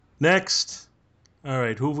Next. All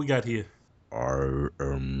right, who have we got here? I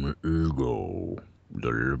am Ego, the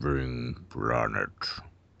living planet.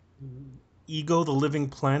 Ego, the living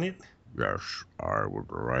planet? Yes, I would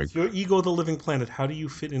like. If you're Ego, the living planet, how do you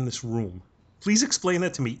fit in this room? Please explain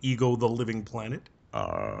that to me, Ego, the living planet.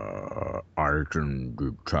 I can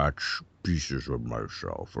detach pieces of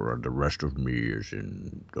myself, or the rest of me is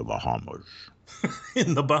in the Bahamas.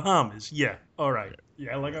 In the Bahamas. Yeah. All right.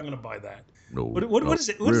 Yeah, like I'm gonna buy that. No, What no, is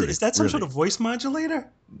it? What is it? really, Is that some sort really. of voice modulator?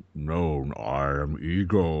 No, I am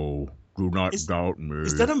Ego. Do not Is doubt me.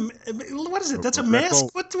 is that a what is it? That's a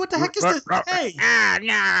mask? What the heck is this? Hey!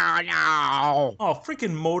 No. Oh,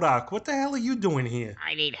 freaking Modoc! What the hell are you doing here?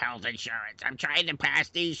 I need health insurance. I'm trying to pass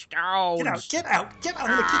these Get out! stones. Get out! Get out!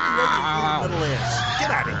 I'm gonna kick you right in your little ass.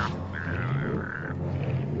 Get out of here!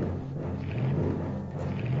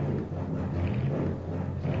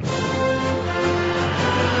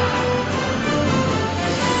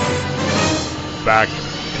 Back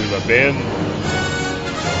to the bin.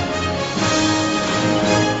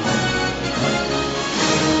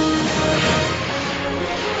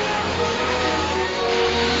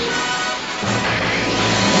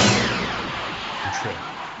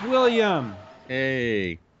 William.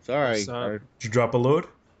 Hey, sorry. What's up? Did you drop a load?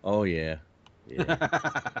 Oh yeah.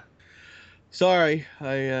 Sorry,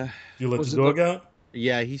 You let Was the it dog out?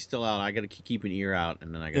 yeah, he's still out. I gotta keep an ear out,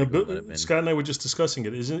 and then I Yeah, gotta go let him in. Scott and I were just discussing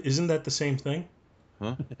it. Isn't that the same thing?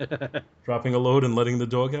 Huh? Dropping a load and letting the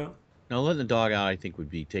dog out? No, letting the dog out, I think would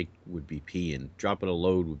be peeing. Dropping a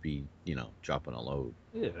load would be, dropping a load.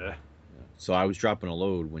 Yeah. So I was dropping a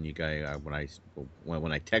load when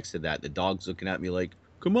when I texted that, the dog's looking at me like,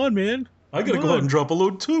 "Come on, man, I gotta Come go out on. and drop a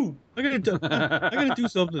load too. I gotta do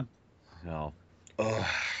something." No,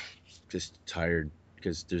 just tired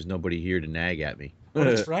because there's nobody here to nag at me. Oh,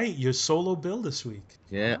 that's right. You're solo bill this week.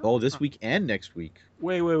 Yeah. Oh, this week and next week.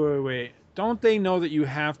 Wait. Don't they know that you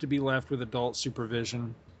have to be left with adult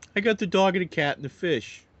supervision? I got the dog and the cat and the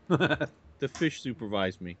fish. The fish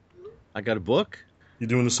supervised me. I got a book. You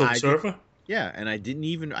doing the Silver I did- Surfer? Yeah, and I didn't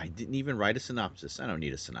even write a synopsis. I don't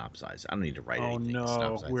need a synopsis. I don't need to write Oh anything. to no,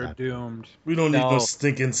 synopsize we're that. doomed. We don't need no No.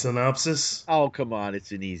 stinking synopsis. Oh, come on,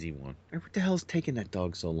 it's an easy one. What the hell's taking that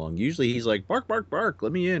dog so long? Usually he's like, bark, bark, bark,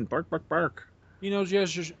 let me in, bark, bark, bark. He knows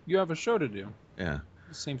you have a show to do. Yeah.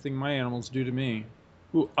 The same thing my animals do to me.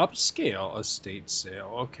 Ooh, upscale estate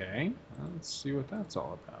sale. Okay, let's see what that's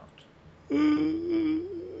all about.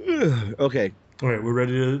 Okay. All right, we're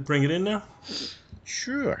ready to bring it in now?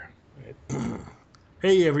 Sure.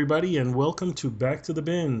 Hey, everybody, and welcome to Back to the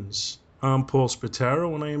Bins. I'm Paul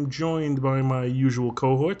Spataro, and I am joined by my usual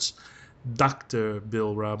cohorts, Dr.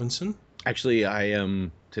 Bill Robinson, Actually,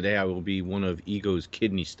 today I will be one of Ego's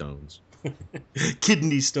kidney stones.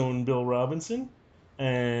 Kidney Stone Bill Robinson,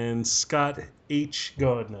 and Scott H.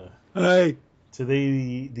 Gardner. Hey.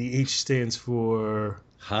 Today, the H stands for...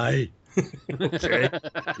 Hi. Okay,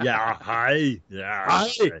 Yeah, hi. Yeah. Hi.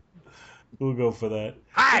 we'll go for that.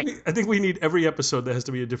 Hi. I think we need every episode that has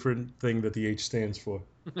to be a different thing that the H stands for.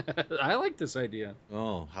 I like this idea.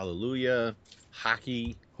 Oh, hallelujah.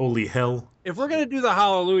 Hockey. Holy hell. If we're gonna do the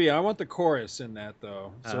hallelujah, I want the chorus in that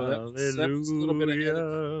though. So that's a little bit ahead of...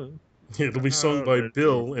 Hallelujah. Yeah, it'll be sung by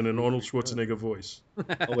Bill in an Arnold Schwarzenegger voice.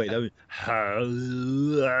 Oh, wait. That was,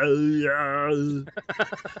 Hallelujah.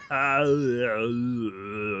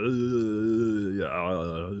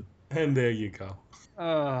 Hallelujah. And there you go.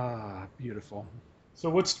 Ah, beautiful. So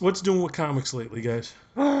what's doing with comics lately, guys?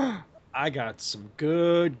 I got some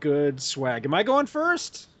good swag. Am I going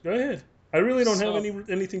first? Go ahead. I really don't have So-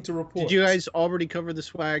 anything to report. did you guys already cover the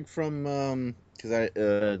swag from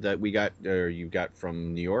that we got or you got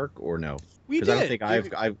from New York or no? We Because did. I don't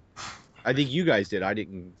think I think you guys did. I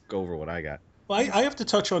didn't go over what I got. Well, I have to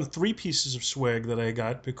touch on 3 pieces of swag that I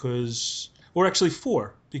got or actually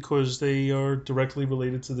 4, because they are directly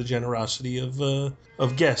related to the generosity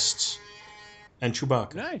of guests and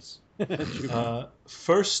Chewbacca. Nice.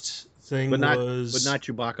 First thing But not was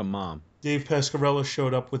Chewbacca mom. Dave Pasquarello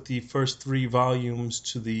showed up with the first 3 volumes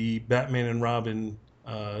to the Batman and Robin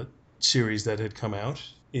series that had come out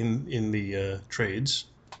in the trades.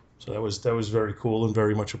 So that was very cool and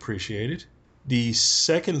very much appreciated. The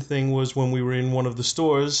second thing was when we were in one of the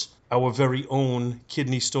stores, our very own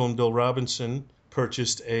Kidney Stone Bill Robinson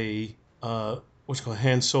purchased a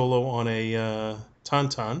Han Solo on a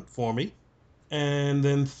Tauntaun for me. And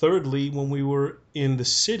then thirdly, when we were in the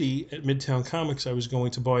city at Midtown Comics, I was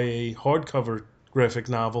going to buy a hardcover graphic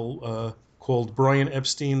novel called Brian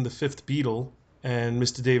Epstein, The Fifth Beatle. And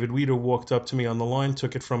Mr. David Weeder walked up to me on the line,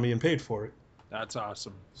 took it from me, and paid for it. That's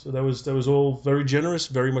awesome. So that was all very generous,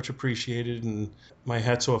 very much appreciated, and my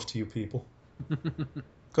hat's off to you people.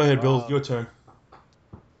 Go ahead, Bill. Your turn.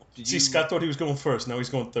 Did See, you- Scott thought he was going first. Now he's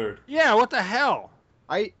going third. Yeah, what the hell?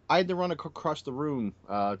 I had to run across the room.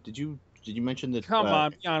 Did you mention that? Come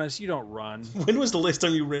on, be honest. You don't run. When was the last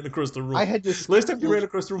time you ran across the room? I had to. skip Last time you the- ran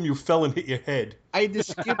across the room, you fell and hit your head. I had to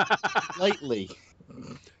skip lightly.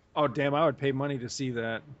 Oh, damn. I would pay money to see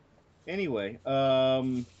that. Anyway,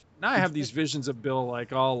 Now I have these visions of Bill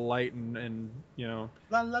like all light and you know,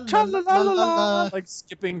 la la la tra-la-la-la-la, like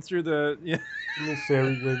skipping through the. Yeah. Little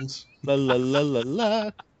fairy wings. la la la la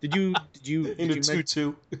la. Did you In a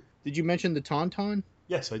tutu. did you mention the tauntaun?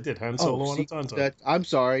 Yes, I did. Han Solo on a tauntaun. That I'm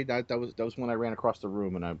sorry. That was when I ran across the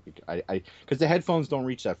room and I because the headphones don't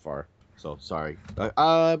reach that far. So sorry.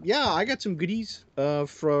 Yeah, I got some goodies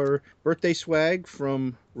for birthday swag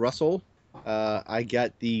from Russell. I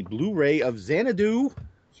got the Blu-ray of Xanadu.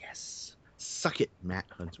 Yes, suck it, Matt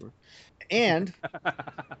Huntsworth. And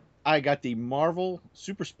I got the Marvel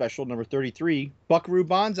Super Special number 33, Buckaroo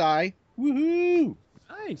Banzai. Woohoo!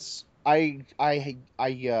 Nice. I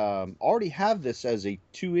already have this as a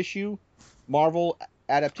 2-issue Marvel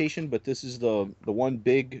adaptation, but this is the one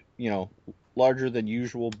big, larger than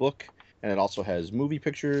usual book, and it also has movie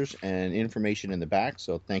pictures and information in the back.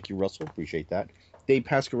 So thank you, Russell. Appreciate that. Dave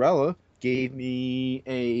Pascarella gave me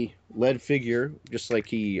a lead figure, just like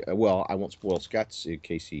he. Well, I won't spoil Scott's in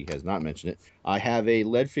case he has not mentioned it. I have a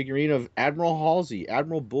lead figurine of Admiral Halsey,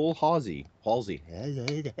 Admiral Bull Halsey.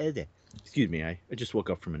 Excuse me, I just woke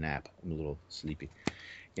up from a nap. I'm a little sleepy.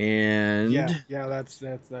 And Yeah, that's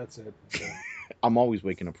it. So. I'm always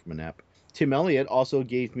waking up from a nap. Tim Elliott also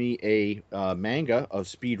gave me a manga of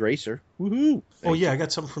Speed Racer. Woohoo! Oh, yeah, I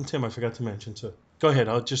got something from Tim I forgot to mention, too. Go ahead.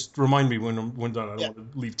 I'll just remind me when I'm done. I don't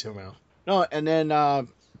want to leave Tim out. No, and then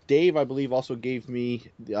Dave, I believe, also gave me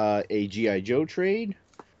a G.I. Joe trade,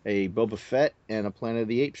 a Boba Fett, and a Planet of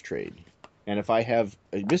the Apes trade. And if I have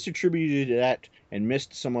misattributed that and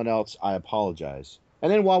missed someone else, I apologize.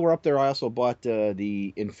 And then while we're up there, I also bought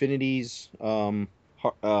the Infinities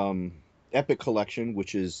Epic Collection,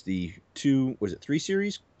 which is the 3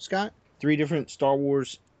 series, Scott? 3 different Star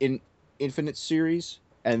Wars Infinite series.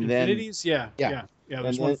 And Infinities? Yeah. There's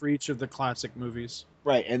And one then- for each of the classic movies.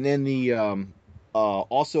 Right, and then the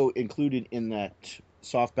also included in that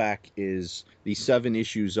softback is the 7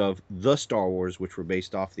 issues of The Star Wars, which were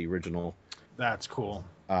based off the original. That's cool.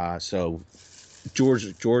 So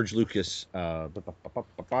George Lucas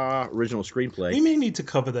original screenplay. We may need to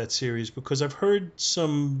cover that series because I've heard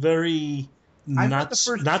some very I've read not the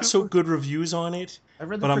first not 2 so or- good reviews on it, I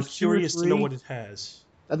read the but I'm first 2 or curious to know 3. what it has.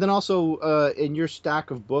 And then also in your stack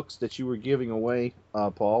of books that you were giving away,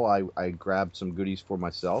 Paul, I grabbed some goodies for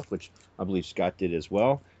myself, which I believe Scott did as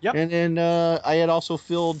well. Yep. And then I had also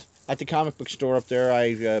filled at the comic book store up there.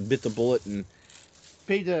 I bit the bullet and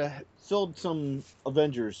filled some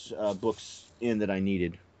Avengers books in that I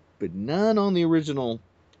needed, but none on the original,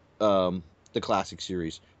 the classic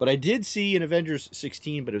series. But I did see an Avengers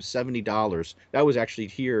 16, but it was $70. That was actually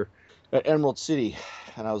here at Emerald City,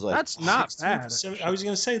 and I was like, That's not bad. I was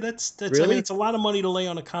going to say that's I Really? mean, it's a lot of money to lay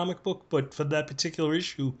on a comic book, but for that particular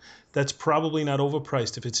issue, that's probably not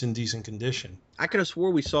overpriced if it's in decent condition. I could have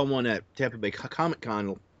swore we saw one at Tampa Bay Comic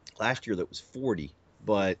Con last year that was $40,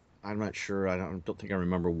 but I'm not sure. I don't think I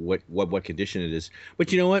remember what condition it is.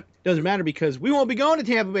 But you know what? Doesn't matter because we won't be going to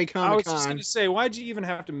Tampa Bay I Comic was just Con. going to say, why'd you even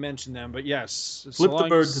have to mention them? But yes. so Flip the long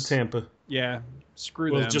bird as- to Tampa. Yeah,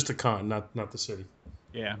 screw Well, them. just a con, not the city.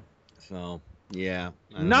 Yeah. So yeah.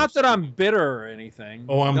 I don't Not know. that I'm bitter or anything.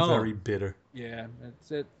 Oh, I'm No. very bitter. Yeah,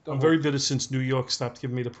 that's it. I'm very bitter since New York stopped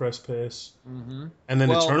giving me the press pass. Mm-hmm. And then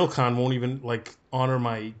Well- Eternal Con won't even honor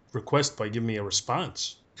my request by giving me a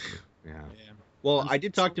response. Yeah. Yeah. Well, I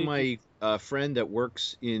did talk to my friend that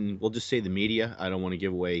works in, we'll just say the media. I don't want to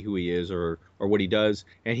give away who he is or what he does.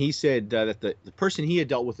 And he said that the person he had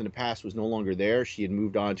dealt with in the past was no longer there. She had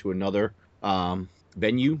moved on to another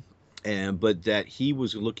venue, but that he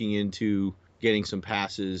was looking into getting some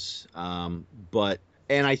passes.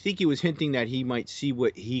 And I think he was hinting that he might see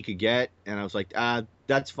what he could get. And I was like,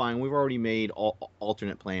 that's fine. We've already made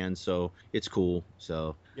alternate plans, so it's cool.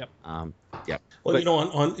 So, Yep. Yep. Well,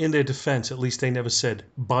 But- in their defense, at least they never said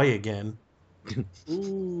buy again.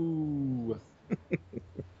 Ooh.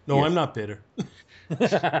 No, Yes. I'm not bitter.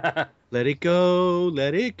 Let it go.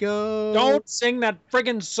 Let it go. Don't sing that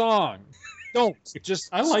friggin' song. Don't. Just.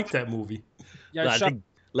 I like that movie. Yeah, let, shut. it,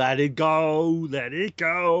 let it go. Let it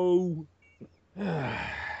go.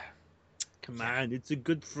 Come on, it's a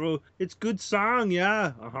good song,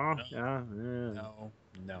 yeah. Yeah.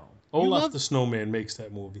 No. Olaf love- the Snowman makes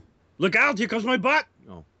that movie. Look out, here comes my butt.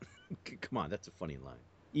 Oh, come on, that's a funny line.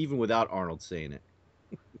 Even without Arnold saying it.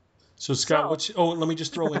 So Scott, let me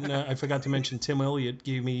just throw in. I forgot to mention Tim Elliott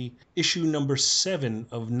gave me issue number 7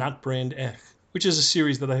 of Not Brand Ech, which is a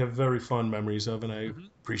series that I have very fond memories of, and I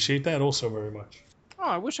appreciate that also very much. Oh,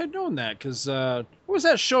 I wish I'd known that, because what was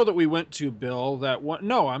that show that we went to, Bill? That one?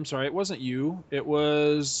 No, I'm sorry, it wasn't you. It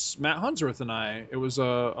was Matt Hunsworth and I. It was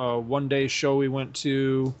a one-day show we went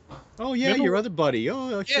to. Oh yeah, your other buddy.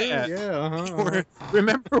 Oh sure, Yeah. yeah.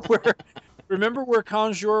 Remember where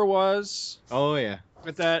Conjure was? Oh yeah.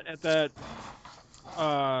 At that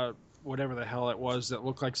whatever the hell it was that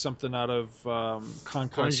looked like something out of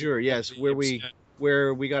Conquest. Conjure, yes, where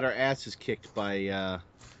we got our asses kicked by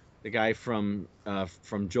the guy from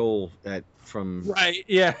Joel Right,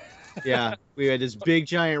 yeah. yeah, we had this big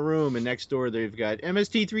giant room, and next door they've got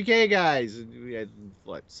MST3K guys, and we had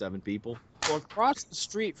 7 people. Well, across the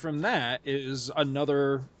street from that is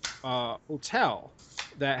another hotel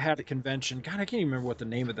that had a convention. God, I can't even remember what the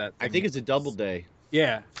name of that thing I think it's a double day.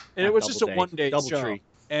 Yeah, and it was just a one-day Double show. tree.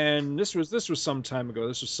 And this was some time ago.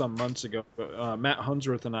 This was some months ago. But, Matt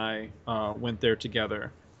Hunsworth and I went there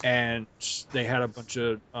together, and they had a bunch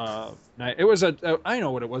of. It was I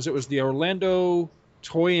know what it was. It was the Orlando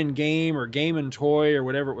Toy and Game or Game and Toy or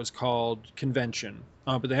whatever it was called convention.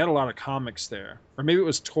 But they had a lot of comics there, or maybe it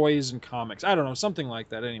was Toys and Comics. I don't know, something like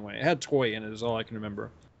that. Anyway, it had toy in it. Is all I can remember.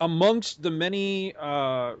 Amongst the many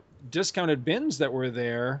discounted bins that were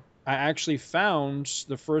there, I actually found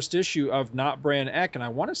the first issue of Not Brand Ech, and I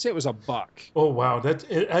want to say it was $1. Oh wow!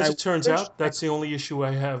 As it turns out, that's the only issue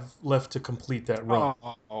I have left to complete that run.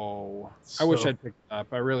 I wish I'd picked it up.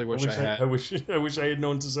 I really wish I had. I wish I had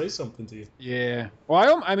known to say something to you. Yeah.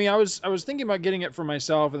 Well, I was thinking about getting it for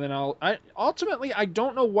myself, and then ultimately I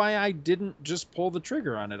don't know why I didn't just pull the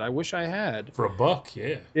trigger on it. I wish I had. For $1,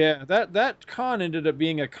 yeah. Yeah. That con ended up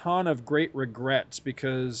being a con of great regrets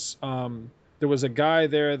because there was a guy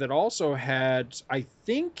there that also had, I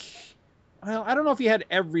think, well, I don't know if he had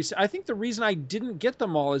I think the reason I didn't get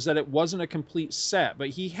them all is that it wasn't a complete set, but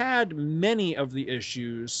he had many of the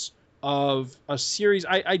issues of a series.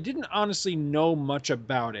 I didn't honestly know much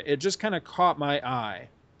about it. It just kind of caught my eye.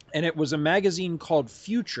 And it was a magazine called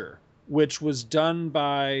Future, which was done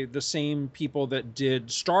by the same people that did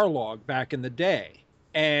Starlog back in the day.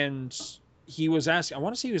 And he was asking, I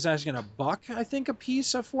want to say he was asking $1, I think, a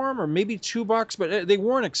piece for them, or maybe $2, but they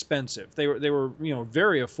weren't expensive. They were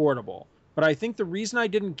very affordable. But I think the reason I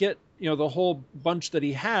didn't get the whole bunch that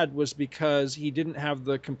he had was because he didn't have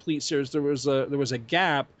the complete series. There was a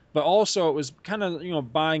gap, but also it was kind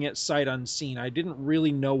of buying it sight unseen. I didn't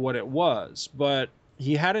really know what it was, but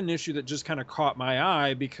he had an issue that just kind of caught my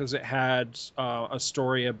eye because it had a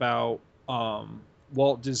story about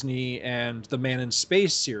Walt Disney and the Man in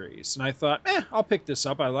Space series. And I thought, I'll pick this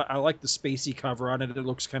up. I like the spacey cover on it. It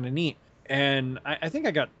looks kind of neat. And I think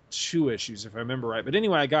I got 2 issues, if I remember right. But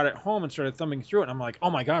anyway, I got it home and started thumbing through it. And I'm like, oh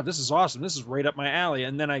my God, this is awesome. This is right up my alley.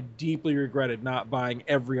 And then I deeply regretted not buying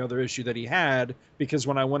every other issue that he had, because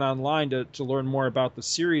when I went online to learn more about the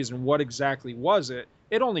series and what exactly was it,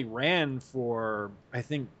 it only ran for, I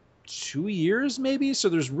think, 2 years maybe, so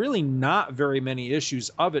there's really not very many issues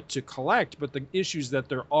of it to collect, but the issues that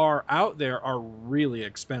there are out there are really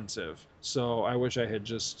expensive. So I wish I had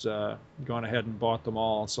just gone ahead and bought them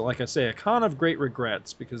all. So like I say, a con of great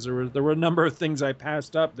regrets, because there were a number of things I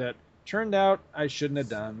passed up that turned out I shouldn't have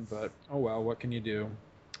done, but oh well, what can you do?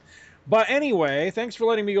 But anyway, thanks for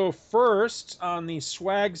letting me go first on the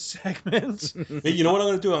swag segment. Hey, you know what I'm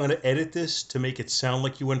going to do? I'm going to edit this to make it sound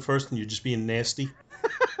like you went first and you're just being nasty.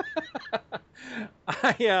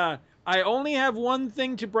 I only have one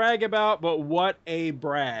thing to brag about, but what a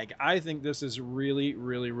brag. I think this is really,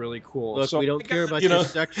 really, really cool. Look, we don't care about your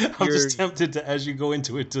sex. I'm just tempted to, as you go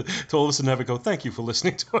into it, to all of a sudden have it go, thank you for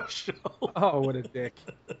listening to our show. Oh, what a dick.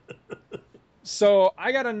 So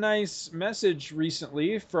I got a nice message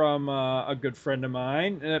recently from a good friend of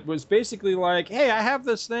mine. And it was basically like, hey, I have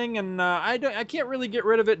this thing and I can't really get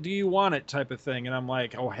rid of it. Do you want it, type of thing? And I'm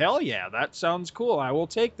like, oh, hell yeah, that sounds cool. I will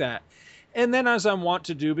take that. And then, as I'm wont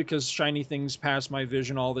to do, because shiny things pass my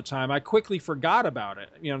vision all the time, I quickly forgot about it,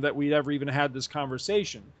 that we'd ever even had this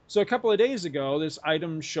conversation. So a couple of days ago, this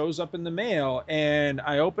item shows up in the mail, and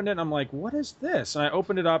I opened it, and I'm like, what is this? And I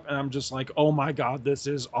opened it up, and I'm just like, oh my God, this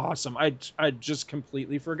is awesome. I'd just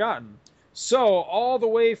completely forgotten. So, all the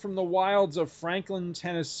way from the wilds of Franklin,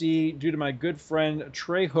 Tennessee, due to my good friend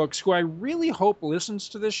Trey Hooks, who I really hope listens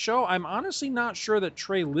to this show. I'm honestly not sure that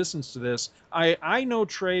Trey listens to this. I know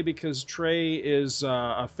Trey because Trey is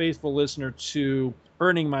a faithful listener to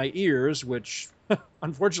Earning My Ears, which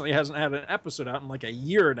unfortunately hasn't had an episode out in like a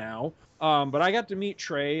year now. But I got to meet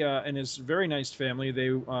Trey and his very nice family. They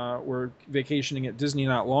were vacationing at Disney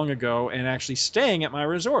not long ago and actually staying at my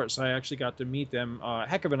resort. So I actually got to meet them.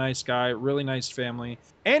 Heck of a nice guy, really nice family.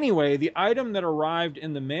 Anyway, the item that arrived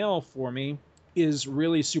in the mail for me is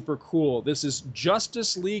really super cool. This is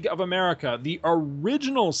Justice League of America, the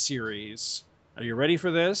original series. Are you ready for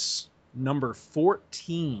this? Number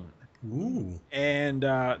 14. Ooh. And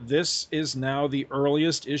this is now the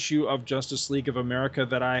earliest issue of Justice League of America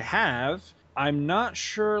that I have. I'm not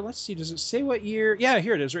sure. Let's see. Does it say what year? Yeah,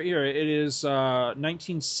 here it is right here. It is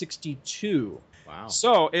 1962. Wow.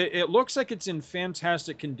 So it looks like it's in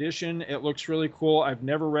fantastic condition. It looks really cool. I've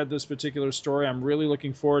never read this particular story. I'm really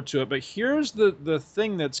looking forward to it. But here's the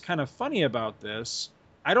thing that's kind of funny about this.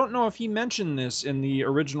 I don't know if he mentioned this in the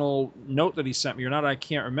original note that he sent me or not. I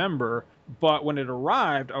can't remember. But when it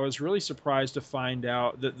arrived, I was really surprised to find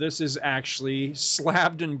out that this is actually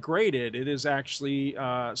slabbed and graded. It is actually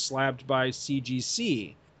slabbed by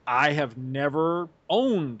CGC. I have never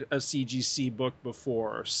owned a CGC book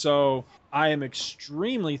before, so I am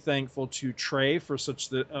extremely thankful to Trey for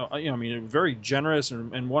such a very generous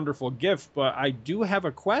and wonderful gift. But I do have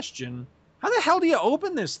a question. How the hell do you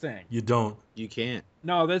open this thing? You don't. You can't.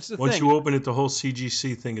 No, that's the Once thing. you open it, the whole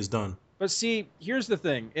CGC thing is done. But see, here's the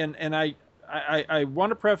thing, and I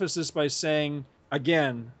want to preface this by saying,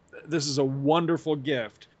 again, this is a wonderful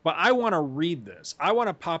gift, but I want to read this. I want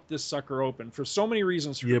to pop this sucker open for so many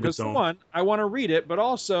reasons. Yeah, but because don't. for one, I want to read it, but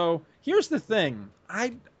also, here's the thing.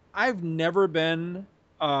 I've never been...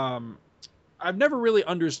 I've never really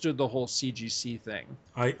understood the whole CGC thing.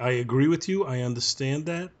 I agree with you. I understand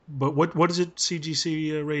that. But what is it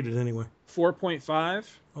CGC rated anyway? 4.5.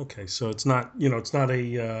 Okay, so it's not it's not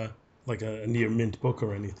a like a near mint book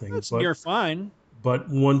or anything. It's near fine. But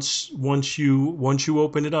once you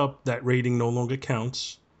open it up, that rating no longer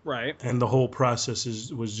counts, Right. and the whole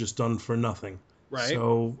process was just done for nothing. Right.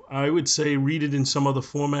 So I would say read it in some other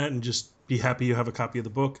format and just be happy you have a copy of the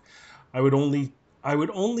book. I would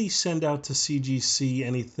only send out to CGC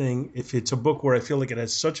anything if it's a book where I feel like it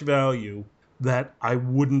has such value that I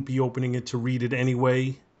wouldn't be opening it to read it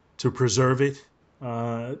anyway to preserve it.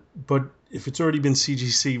 But if it's already been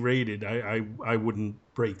CGC rated, I wouldn't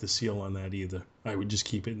break the seal on that either. I would just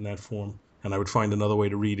keep it in that form, and I would find another way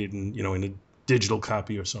to read it in a digital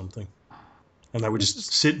copy or something. And I would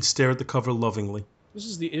just sit and stare at the cover lovingly. This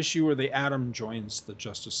is the issue where the Atom joins the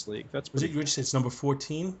Justice League. That's Was pretty it? You say it's number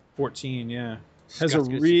 14? 14, yeah. Has a Scott's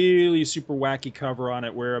gonna see- really super wacky cover on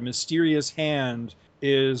it where a mysterious hand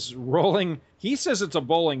is rolling. He says it's a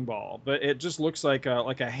bowling ball, but it just looks like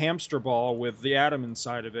a hamster ball with the Atom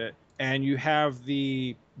inside of it. And you have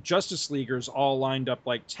the Justice Leaguers all lined up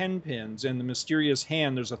like 10 pins, and the mysterious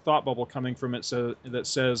hand, there's a thought bubble coming from it that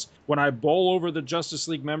says, when I bowl over the Justice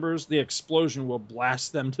League members, the explosion will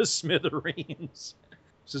blast them to smithereens. It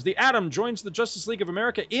says the Atom joins the Justice League of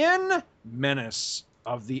America in Menace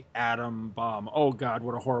of the Atom Bomb. Oh God,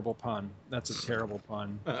 what a horrible pun. That's a terrible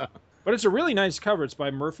pun. But it's a really nice cover. It's by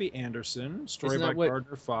Murphy Anderson, story Isn't by that what-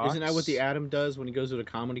 Gardner Fox. Isn't that what the Atom does when he goes to the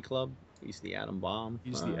comedy club? He's the Atom Bomb.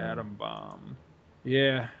 He's the Atom Bomb.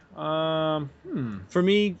 Yeah. For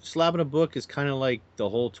me, slapping a book is kind of like the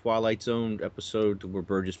whole Twilight Zone episode where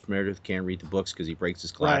Burgess Meredith can't read the books because he breaks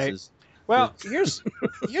his glasses. Well, here's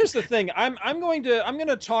the thing. I'm going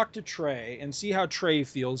to talk to Trey and see how Trey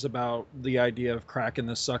feels about the idea of cracking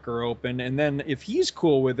the sucker open, and then if he's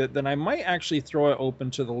cool with it, then I might actually throw it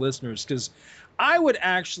open to the listeners, because I would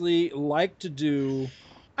actually like to do.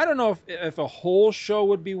 I don't know if a whole show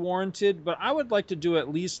would be warranted, but I would like to do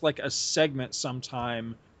at least like a segment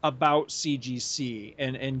sometime about CGC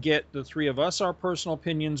and get the three of us our personal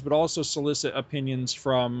opinions, but also solicit opinions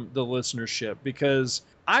from the listenership, because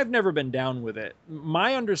I've never been down with it.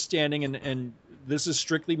 My understanding, and this is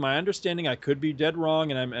strictly my understanding, I could be dead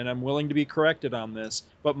wrong, and I'm willing to be corrected on this,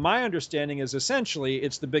 but my understanding is essentially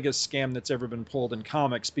it's the biggest scam that's ever been pulled in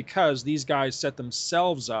comics, because these guys set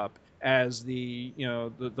themselves up as the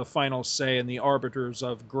final say and the arbiters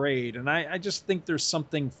of grade, and I just think there's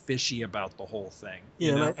something fishy about the whole thing.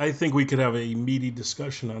 Yeah, and I think we could have a meaty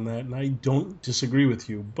discussion on that, and I don't disagree with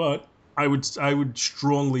you, but I would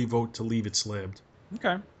strongly vote to leave it slabbed.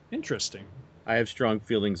 Okay, interesting. I have strong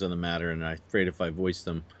feelings on the matter, and I'm afraid if I voice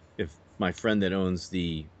them, if my friend that owns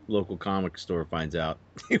the local comic store finds out,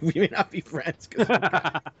 we may not be friends. 'Cause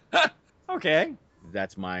Okay.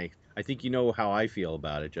 that's I think you know how I feel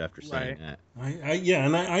about it after saying Right.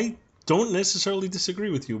 that. I don't necessarily disagree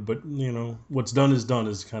with you, but what's done is done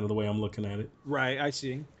is kind of the way I'm looking at it. Right, I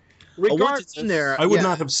see. Once Regardless, it's in there, I would yeah.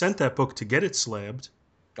 not have sent that book to get it slabbed.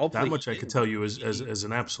 Hopefully That much he I could didn't. tell you as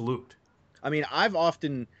an absolute. I mean, I've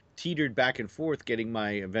often teetered back and forth getting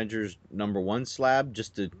my Avengers #1 slab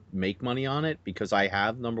just to make money on it because I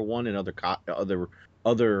have #1 in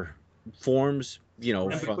other forms, you know.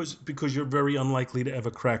 And From because you're very unlikely to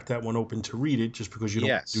ever crack that one open to read it, just because you don't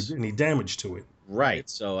Yes. do any damage to it. right,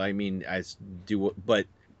 so I mean, but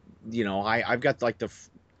you know, I've got like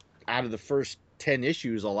out of the first 10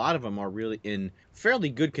 issues, a lot of them are really in fairly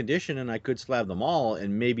good condition, and I could slab them all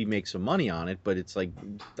and maybe make some money on it. But it's like,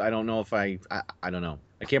 I don't know if I don't know.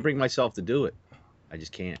 I can't bring myself to do it. I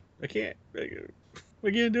just can't. I can't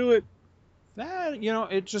do it. That,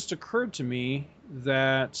 it just occurred to me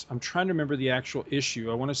that I'm trying to remember the actual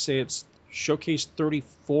issue. I want to say it's Showcase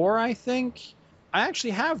 34, I think. I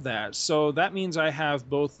actually have that. So that means I have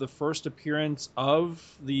both the first appearance of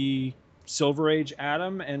the Silver Age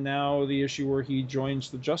Atom and now the issue where he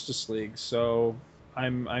joins the Justice League. So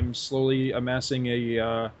I'm slowly amassing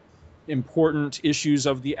a important issues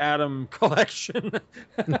of the Atom collection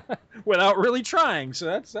without really trying. So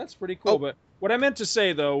that's pretty cool. Oh. But what I meant to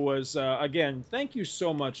say though was again, thank you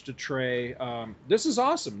so much to Trey. This is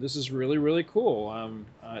awesome. This is really, really cool.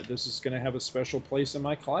 This is going to have a special place in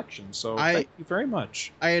my collection. So thank you very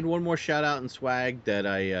much. I had one more shout out and swag that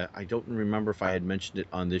I don't remember if I had mentioned it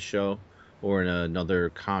on this show or in another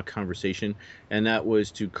conversation, and that was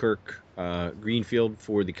to Kirk Greenfield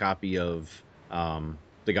for the copy of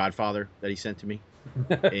The Godfather that he sent to me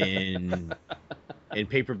in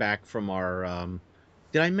paperback from our.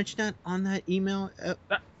 Did I mention that on that email?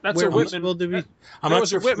 That's Where a Whitman. well, did we- I'm That not was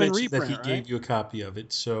sure a if you Whitman mentioned that he reprint, gave right? you a copy of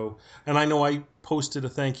it. So, and I know I posted a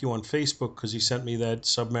thank you on Facebook because he sent me that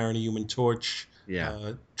Submariner Human Torch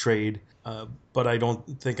Yeah. trade. But I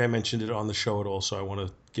don't think I mentioned it on the show at all. So I want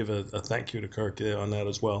to give a thank you to Kirk on that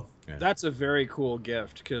as well. That's a very cool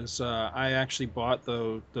gift because I actually bought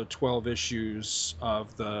the 12 issues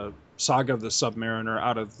of the Saga of the Submariner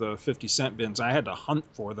out of the 50-cent bins. I had to hunt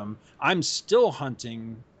for them. I'm still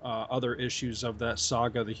hunting other issues of that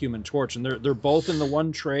Saga, the Human Torch, and they're both in the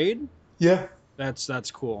one trade. Yeah.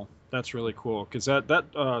 That's cool. That's really cool because that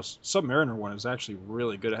Submariner one is actually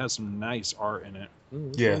really good. It has some nice art in it.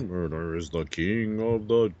 Yeah. Murder is the king of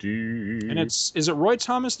the deep. And is it Roy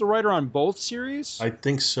Thomas the writer on both series? I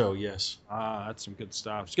think so. Yes. That's some good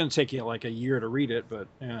stuff. It's going to take you like a year to read it, but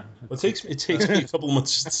yeah. Well, it takes me a couple of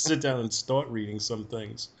months to sit down and start reading some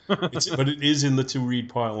things. But it is in the to read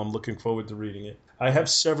pile. I'm looking forward to reading it. I have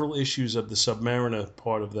several issues of the Submariner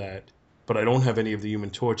part of that, but I don't have any of the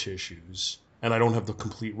Human Torch issues, and I don't have the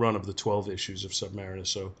complete run of the 12 issues of Submariner.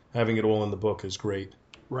 So having it all in the book is great.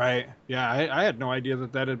 Right. Yeah, I had no idea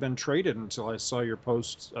that had been traded until I saw your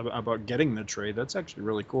post about getting the trade. That's actually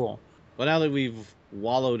really cool. Well, now that we've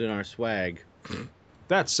wallowed in our swag,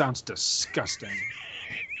 That sounds disgusting.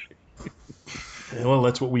 Yeah, well,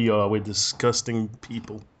 that's what we are. We're disgusting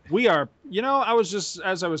people. We are, I was just,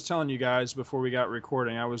 as I was telling you guys before we got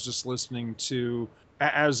recording, I was just listening to,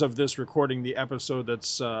 as of this recording, the episode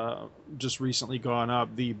that's just recently gone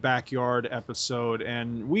up, the Backyard episode,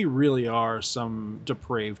 and we really are some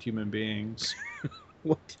depraved human beings.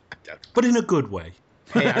 what? But in a good way.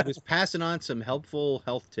 Hey, I was passing on some helpful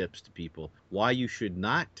health tips to people. Why you should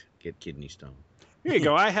not get kidney stone. Here you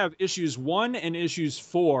go. I have issues 1 and issues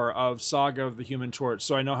 4 of Saga of the Human Torch,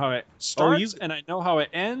 so I know how it starts and I know how it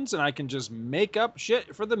ends, and I can just make up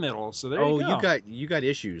shit for the middle. So there you go. you got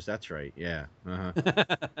issues. That's right. Yeah. Uh-huh.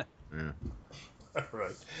 Yeah. All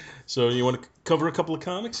right. So you want to cover a couple of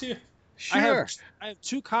comics here? Sure. I have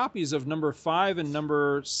 2 copies of number 5 and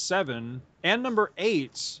number 7 and number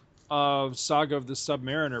 8 of Saga of the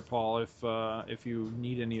Submariner, Paul. If you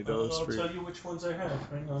need any of those. I'll for tell you which ones I have.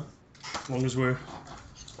 Hang on. As long as we're...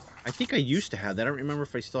 I think I used to have that. I don't remember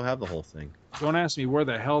if I still have the whole thing. Don't ask me where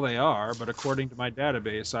the hell they are, but according to my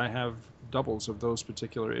database, I have doubles of those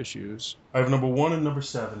particular issues. I have number 1 and number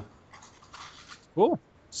 7. Cool.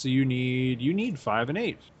 So you need 5 and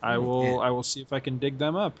 8. I will see if I can dig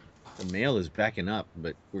them up. The mail is backing up,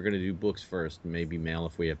 but we're gonna do books first. Maybe mail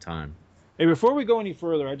if we have time. Hey, before we go any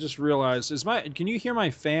further, I just realized can you hear my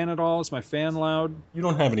fan at all? Is my fan loud? You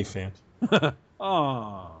don't have any fans.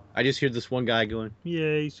 Oh. I just hear this one guy going,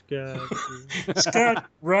 Yay, Scott. Scott,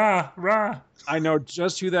 rah, rah. I know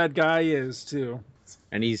just who that guy is too.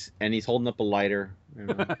 and he's holding up a lighter,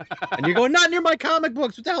 and you're going, not near my comic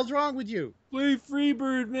books. What the hell's wrong with you? Play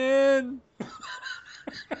Freebird, man.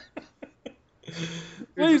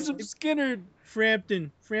 Play some Skinner.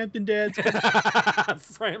 Frampton Dad's.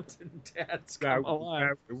 Frampton Dad's come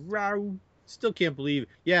alive. Still can't believe it.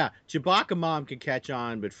 Yeah, Chewbacca Mom can catch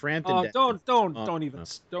on, but Frampton Oh, Dad.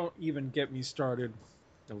 don't even get me started.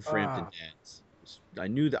 No Frampton Dads. I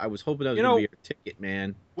knew that I was hoping that was You gonna know- be your ticket,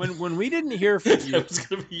 man. When we didn't hear from you, That was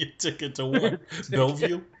gonna be a ticket to what?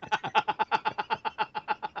 Bellevue.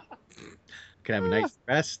 Can I have a nice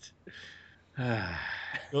rest? You're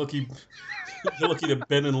lucky. You're lucky that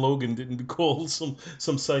Ben and Logan didn't call some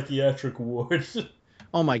psychiatric ward.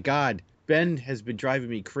 Oh my God, Ben has been driving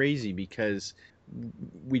me crazy because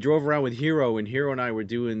we drove around with Hero, and Hero and I were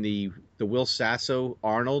doing the Will Sasso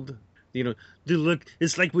Arnold. You know, dude, look,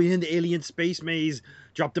 it's like we're in the alien space maze.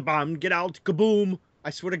 Drop the bomb, get out, kaboom! I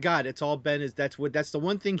swear to God, it's all Ben is. That's the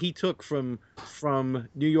one thing he took from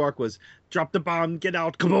New York was drop the bomb, get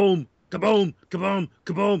out, kaboom, kaboom, kaboom,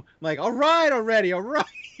 kaboom. I'm like, all right, already, all right.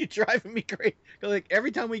 You're driving me crazy. Like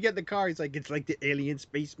every time we get in the car, he's like, it's like the alien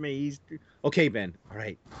space maze. Okay, Ben, all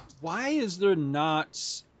right. why is there not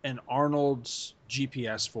an Arnold's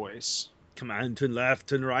GPS voice? Come on, turn left,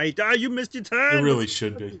 turn right. Ah, you missed your turn. It really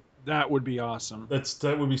should be. That would be awesome.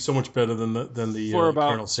 That would be so much better than the For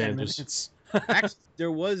about Colonel 10 Sanders. minutes. Actually,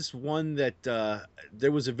 there was one that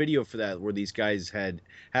there was a video for that where these guys had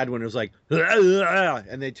one. It was like,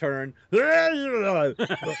 and they turn.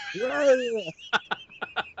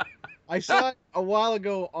 I saw it a while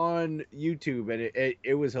ago on YouTube, and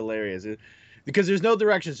it was hilarious. Because there's no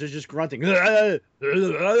directions, there's just grunting, and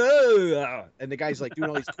the guy's like doing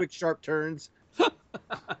all these quick, sharp turns.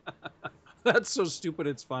 That's so stupid.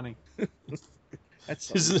 It's funny. That's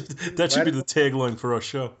That should be the tagline for our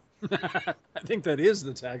show. I think that is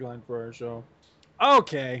the tagline for our show.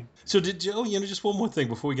 Okay. So did you? Oh, just one more thing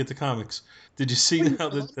before we get to comics. Did you see now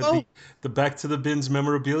that the Back to the Bins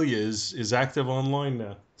memorabilia is active online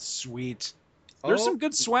now? Sweet. There's some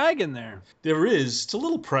good swag in there. There is. It's a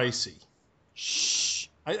little pricey. Shh.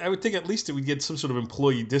 I would think at least it would get some sort of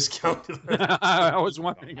employee discount. I was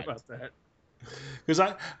wondering about that. Because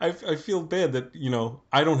I feel bad that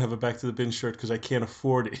I don't have a Back to the Bin shirt because I can't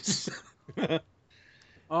afford it.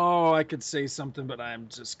 Oh, I could say something, but I'm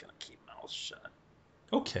just gonna keep my mouth shut.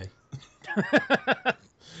 Okay.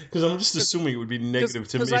 Because I'm just assuming it would be negative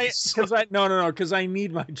to me. Because I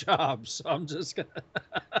need my job, so I'm just gonna.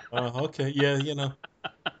 Okay, yeah,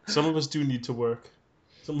 some of us do need to work.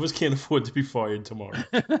 Some of us can't afford to be fired tomorrow.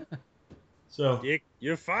 So, Dick,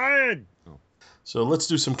 you're fired. so let's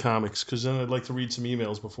do some comics, because then I'd like to read some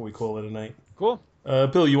emails before we call it a night. Cool.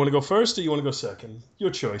 Bill, you want to go first or you want to go second?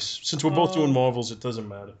 Your choice. Since we're both doing Marvels, it doesn't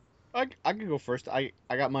matter. I can go first. I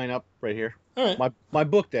got mine up right here. All right. My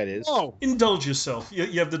book, that is. Oh, Indulge yourself.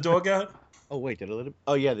 You have the dog out? Oh wait, did I let him?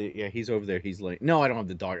 Oh yeah, yeah, he's over there. He's laying. No, I don't have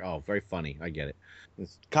the dog. Oh, very funny. I get it.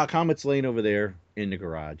 Comet's laying over there in the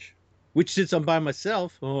garage, which sits on by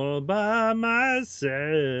myself. All by myself.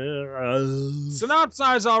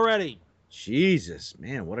 synopsize already. Jesus,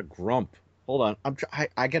 man, what a grump. Hold on,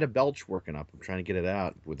 I got a belch working up. I'm trying to get it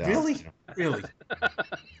out without. Really? Really?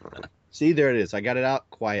 See, there it is. I got it out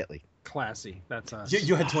quietly. Classy. That's us.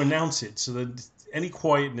 You had to announce it, so that any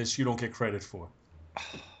quietness you don't get credit for.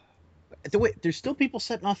 Wait, there's still people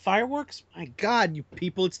setting off fireworks? My God, you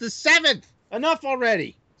people! It's the 7th. Enough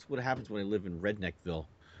already. That's what happens when I live in Redneckville.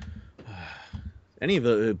 Any of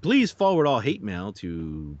the please forward all hate mail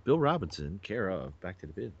to Bill Robinson, care of Back to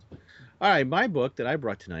the Bins. All right, my book that I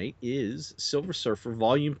brought tonight is Silver Surfer,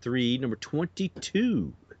 Volume 3, number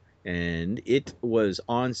 22. And it was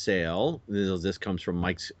on sale. This comes from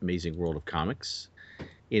Mike's Amazing World of Comics.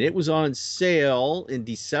 And it was on sale in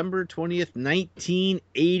December 20th,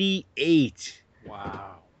 1988.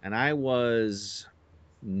 Wow. And I was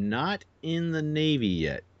not in the Navy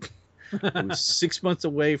yet. I was 6 months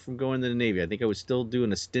away from going to the Navy. I think I was still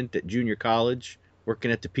doing a stint at junior college,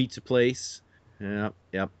 working at the pizza place. Yep.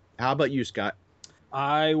 How about you, Scott?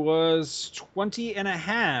 I was 20 and a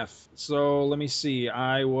half. So let me see.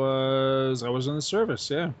 I was in the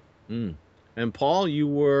service, yeah. And Paul, you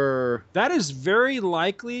were... That is very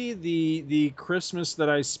likely the Christmas that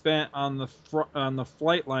I spent on the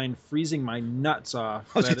flight line freezing my nuts off.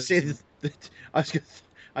 I was going to say I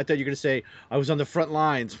thought you were going to say I was on the front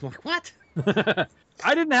lines. I'm like, what?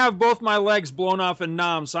 I didn't have both my legs blown off in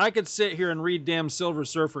Nam, so I could sit here and read damn Silver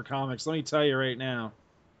Surfer comics. Let me tell you right now.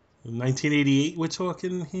 1988 we're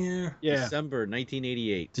talking here? Yeah. December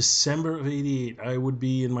 1988. December of 88. I would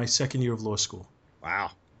be in my second year of law school.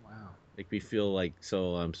 Wow. Wow. Make me feel like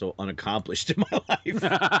I'm so unaccomplished in my life.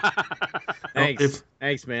 Thanks.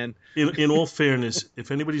 Thanks, man. In all fairness,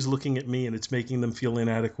 if anybody's looking at me and it's making them feel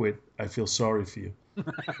inadequate, I feel sorry for you.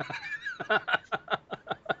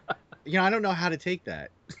 I don't know how to take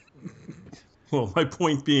that. Well, my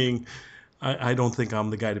point being, I don't think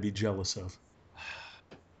I'm the guy to be jealous of.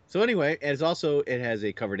 So anyway, it has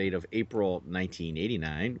a cover date of April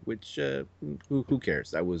 1989, which who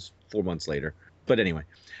cares? That was 4 months later. But anyway,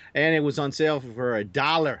 and it was on sale for $1.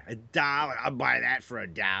 $1. I'll buy that for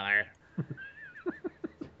 $1.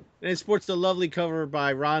 And it sports the lovely cover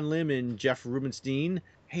by Ron Lim and Jeff Rubenstein.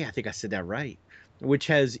 Hey, I think I said that right. Which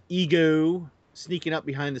has Ego sneaking up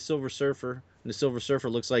behind the Silver Surfer. And the Silver Surfer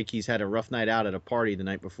looks like he's had a rough night out at a party the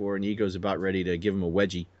night before, and Ego's about ready to give him a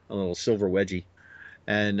wedgie, a little silver wedgie.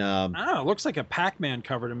 And I don't know. It looks like a Pac-Man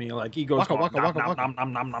cover to me. Like Ego's Waka, going, waka, waka, waka.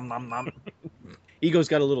 nom, nom, nom, nom, nom. Ego's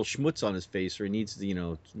got a little schmutz on his face, or he needs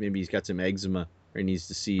to, maybe he's got some eczema, or he needs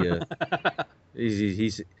to see.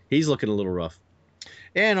 He's looking a little rough.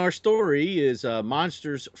 And our story is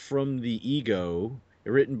Monsters from the Ego,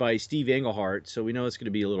 written by Steve Englehart. So we know it's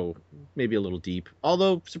going to be maybe a little deep.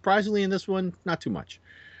 Although surprisingly in this one, not too much.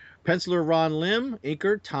 Penciler Ron Lim,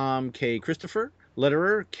 inker Tom K. Christopher,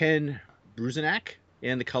 letterer Ken Bruzenak,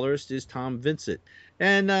 and the colorist is Tom Vincent.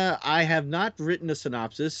 And I have not written a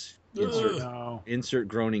synopsis. Insert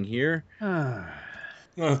groaning here. You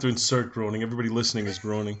don't have to insert groaning. Everybody listening is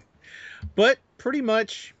groaning. But pretty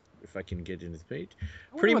much, if I can get into the page,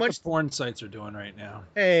 pretty much the porn sites are doing right now.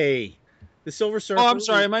 Hey, the Silver Surfer. Oh, I'm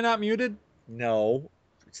sorry. Am I not muted? No.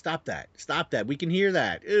 Stop that. We can hear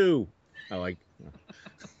that. Ooh.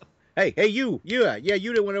 Hey, you. Yeah,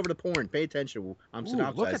 you that went over to porn. Pay attention. I'm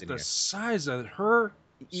synopsizing. Look at the size of her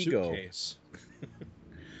Ego. Suitcase.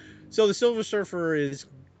 So the Silver Surfer is.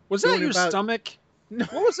 Was that your stomach? No.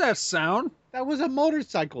 What was that sound? That was a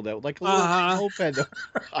motorcycle, though, like a little moped.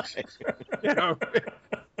 Yeah.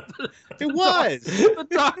 It was. The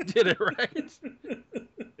dog did it, right?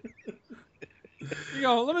 You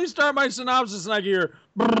go, let me start my synopsis, and I hear,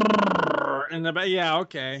 and yeah,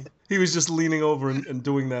 okay. He was just leaning over and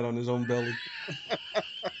doing that on his own belly.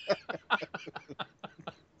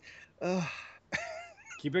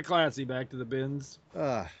 Keep it classy. Back to the bins.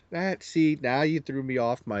 Now you threw me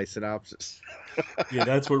off my synopsis. Yeah,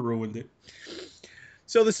 that's what ruined it.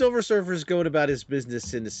 So the Silver Surfer's going about his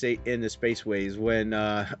business in the spaceways when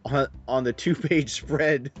on the 2-page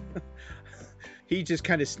spread, he just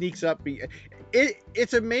kind of sneaks up.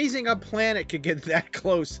 It's amazing a planet could get that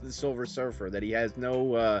close to the Silver Surfer, that he has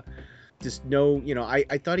I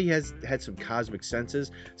thought he had some cosmic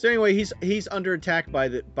senses. So anyway, he's under attack by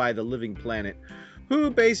the living planet, who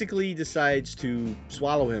basically decides to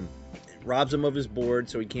swallow him, robs him of his board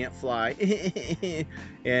so he can't fly,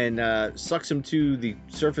 and sucks him to the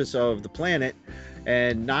surface of the planet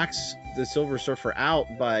and knocks the Silver Surfer out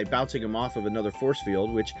by bouncing him off of another force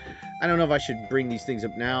field, which I don't know if I should bring these things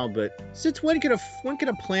up now, but since when can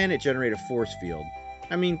a planet generate a force field?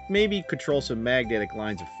 I mean, maybe control some magnetic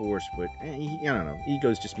lines of force, but I don't know.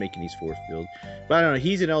 Ego's just making these force fields. But I don't know.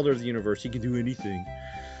 He's an elder of the universe. He can do anything.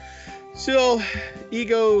 So,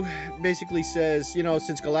 Ego basically says,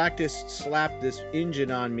 since Galactus slapped this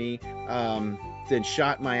engine on me, then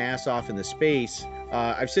shot my ass off into space,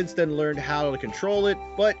 I've since then learned how to control it,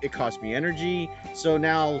 but it cost me energy. So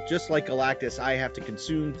now, just like Galactus, I have to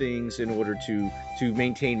consume things in order to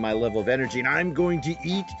maintain my level of energy, and I'm going to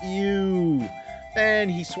eat you.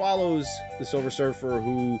 And he swallows the Silver Surfer,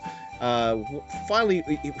 who finally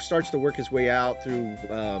starts to work his way out through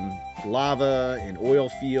lava and oil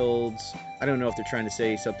fields. I don't know if they're trying to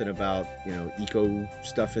say something about eco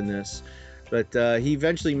stuff in this, but he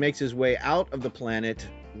eventually makes his way out of the planet,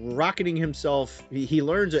 rocketing himself. He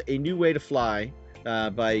learns a new way to fly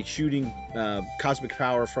by shooting cosmic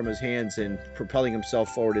power from his hands and propelling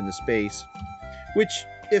himself forward into space, which,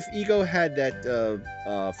 if Ego had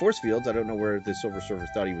that force fields, I don't know where the Silver Surfer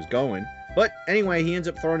thought he was going. But anyway, he ends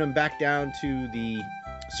up throwing him back down to the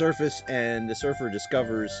surface, and the Surfer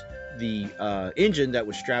discovers the engine that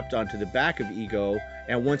was strapped onto the back of Ego.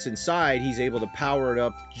 And once inside, he's able to power it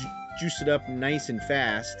up, juice it up nice and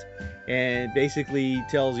fast, and basically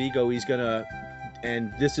tells Ego he's gonna,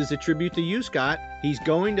 and this is a tribute to you, Scott, he's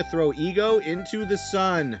going to throw Ego into the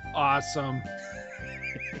sun. Awesome.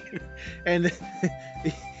 And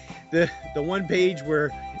the one page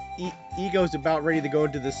where Ego's about ready to go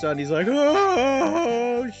into the sun, he's like,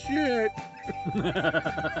 oh shit.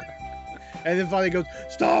 And then finally goes,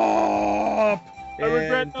 stop. I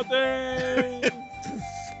regret nothing.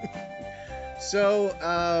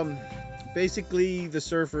 So basically the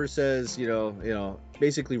Surfer says,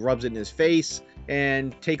 basically rubs it in his face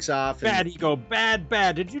and takes off. Bad Ego, bad.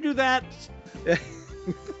 Did you do that?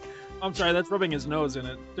 I'm sorry, that's rubbing his nose in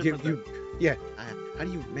it. Yeah. How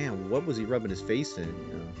do you, man? What was he rubbing his face in?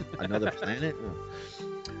 Another planet?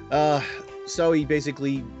 So he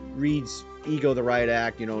basically reads Ego the Riot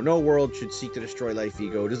Act. No world should seek to destroy life.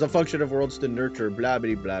 Ego. It is the function of worlds to nurture. Blah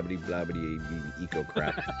blah blah blah blah blah. Eco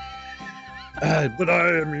crap. But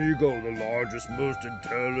I am Ego, the largest, most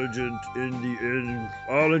intelligent in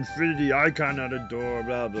all infinity. I cannot adore.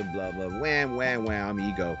 Blah blah blah blah. Wham, wham, wham,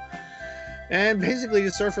 Ego. And basically,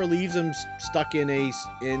 the surfer leaves him stuck in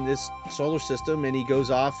this solar system, and he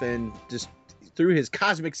goes off and just through his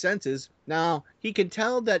cosmic senses. Now he can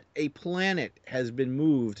tell that a planet has been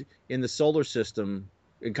moved in the solar system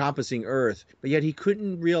encompassing Earth, but yet he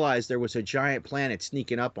couldn't realize there was a giant planet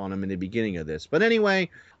sneaking up on him in the beginning of this. But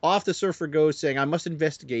anyway, off the surfer goes saying, I must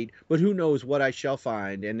investigate, but who knows what I shall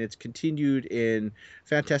find. And it's continued in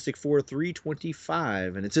Fantastic Four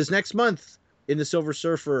 325. And it says next month in the Silver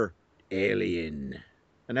Surfer, Alien.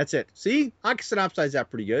 And that's it. See, I can synopsize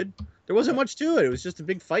that pretty good. There wasn't much to it. It was just a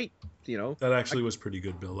big fight, you know. That actually was pretty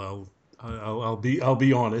good, Bill. I'll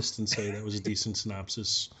be honest and say that was a decent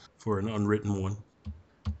synopsis for an unwritten one.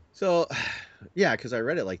 So, yeah, because I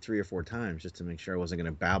read it like 3 or 4 times just to make sure I wasn't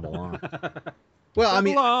going to babble on. Well,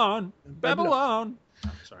 Babylon.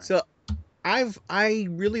 Oh, sorry. So, I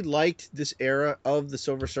really liked this era of the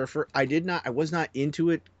Silver Surfer. I was not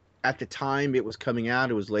into it at the time it was coming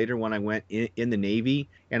out. It was later when I went in the Navy,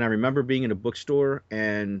 and I remember being in a bookstore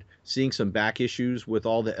and seeing some back issues with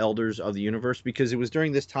all the Elders of the Universe, because it was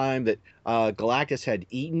during this time that Galactus had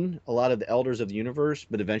eaten a lot of the Elders of the Universe,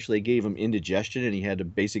 but eventually gave him indigestion, and he had to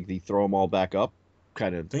basically throw them all back up.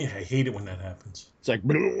 Kind of. I hate it when that happens. It's like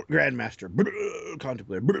Grandmaster,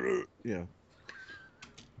 Contemplator, you know.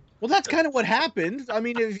 Well, that's kind of what happened. I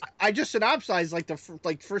mean, I just synopsized like the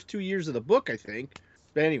first 2 years of the book, I think.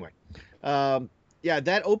 But anyway, yeah,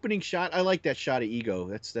 that opening shot, I like that shot of Ego.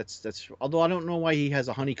 That's. Although I don't know why he has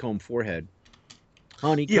a honeycomb forehead.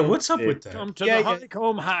 Honeycomb. Yeah, what's up with that? Come to the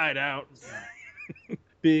honeycomb hideout.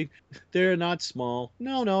 Big. They're not small.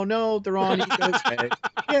 No. They're on Ego's head.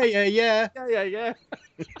 Yeah.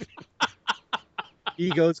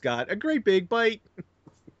 Ego's got a great big bite.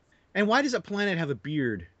 And why does a planet have a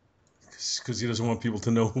beard? Because he doesn't want people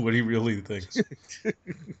to know what he really thinks.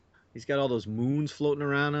 He's got all those moons floating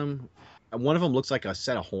around him. And one of them looks like a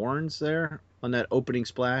set of horns there on that opening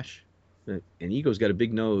splash. And Ego's got a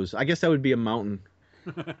big nose. I guess that would be a mountain.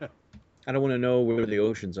 I don't want to know where the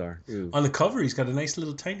oceans are. Ew. On the cover, he's got a nice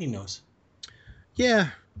little tiny nose. Yeah,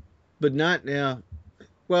 but not now.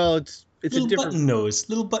 Well, it's little a different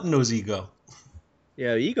little button nose Ego.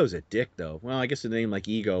 Yeah, Ego's a dick though. Well, I guess a name like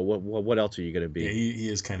Ego. What else are you gonna be? Yeah, he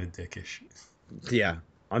is kind of dickish. Yeah,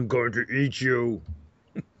 I'm going to eat you.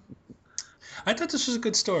 I thought this was a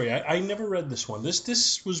good story. I never read this one.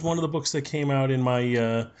 This was one of the books that came out in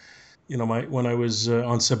my, when I was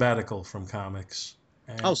on sabbatical from comics.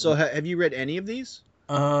 And, so have you read any of these?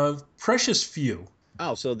 Precious few.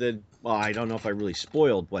 Oh, so then, well, I don't know if I really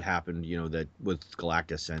spoiled what happened, that with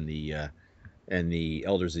Galactus and the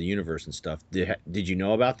Elders of the Universe and stuff. Did you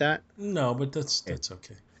know about that? No, but that's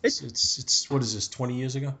okay. It's what is this, 20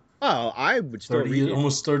 years ago? Oh, I would still read it.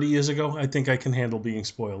 Almost 30 years ago. I think I can handle being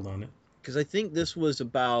spoiled on it. Because I think this was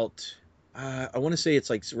about, I want to say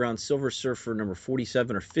it's like around Silver Surfer number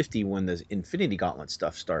 47 or 50 when the Infinity Gauntlet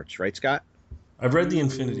stuff starts, right, Scott? I've read the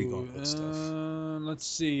Infinity Gauntlet stuff. Let's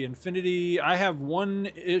see. Infinity, I have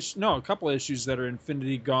a couple issues that are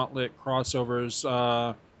Infinity Gauntlet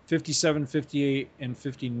crossovers. 57, 58, and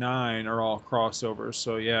 59 are all crossovers.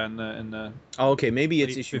 So yeah, in the Oh, okay, maybe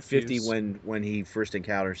it's issue 50s. 50 when he first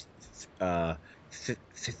encounters Thanos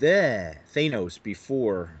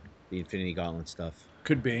before the Infinity Gauntlet stuff.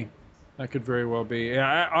 Could be. That could very well be.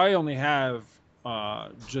 Yeah, I only have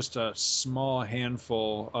just a small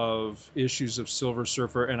handful of issues of Silver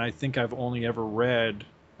Surfer, and I think I've only ever read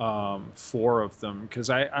 4 of them, because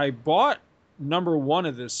I bought number 1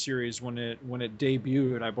 of this series when it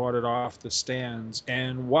debuted. I bought it off the stands,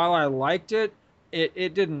 and while I liked it,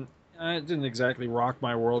 it didn't exactly rock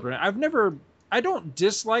my world. I don't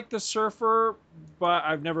dislike the Surfer, but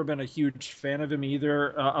I've never been a huge fan of him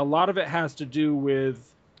either. A lot of it has to do with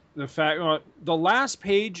the fact the last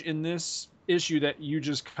page in this issue that you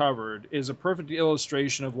just covered is a perfect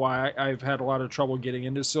illustration of why I've had a lot of trouble getting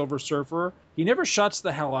into Silver Surfer. He never shuts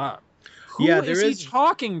the hell up. Who is he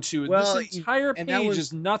talking to? Well, this entire page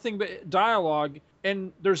is nothing but dialogue,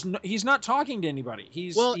 and he's not talking to anybody.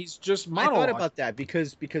 He's just monologue. I thought about that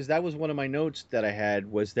because that was one of my notes that I had,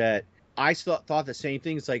 was that I thought the same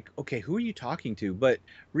thing. It's like, okay, who are you talking to? But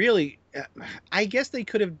really, I guess they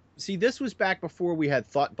could have. See, this was back before we had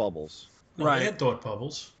thought bubbles. No, Right. They had thought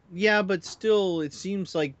bubbles. Yeah, but still, it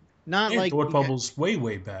seems like not They had like thought bubbles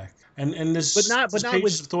way back. And there's But not pages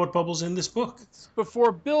with- of thought bubbles in this book.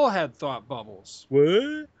 Before Bill had thought bubbles.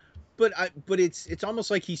 What? But it's almost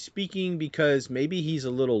like he's speaking because maybe he's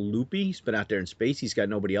a little loopy. He's been out there in space. He's got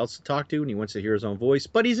nobody else to talk to, and he wants to hear his own voice.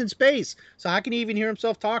 But he's in space, so how can he even hear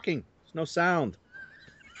himself talking? There's no sound.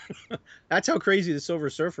 That's how crazy the Silver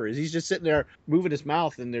Surfer is. He's just sitting there moving his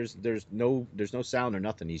mouth, and there's no sound or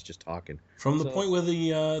nothing. He's just talking. From the So- point where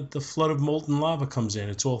the flood of molten lava comes in,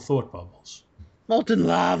 it's all thought bubbles. Molten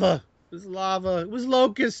lava. It was lava. It was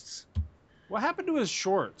locusts. What happened to his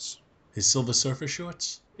shorts? His Silver Surfer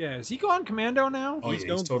shorts. Yeah, is he gone commando now? Oh, yeah,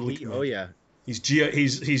 he's totally commando. Oh yeah. He's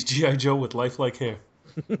GI Joe with lifelike hair,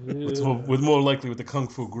 with more likely with the kung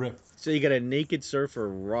fu grip. So you got a naked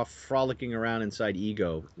surfer frolicking around inside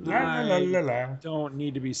Ego. La, la, la, la. Don't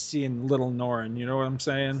need to be seeing Little Norin. You know what I'm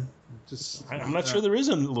saying? Just. I'm not sure there is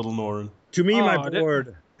a little Norin. To me, my Oh,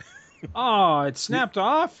 board. Oh, it snapped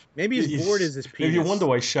off. Maybe his board is his penis. Maybe you wonder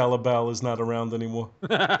why Shalabal is not around anymore.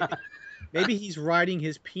 Maybe he's riding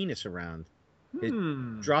his penis around.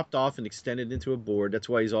 It dropped off and extended into a board. That's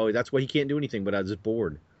why he can't do anything but as his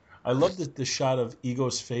board. I love the shot of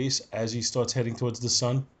Ego's face as he starts heading towards the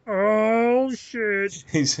sun. Oh shit!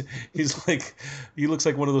 He's like, he looks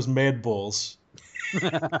like one of those mad balls.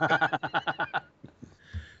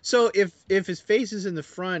 So if his face is in the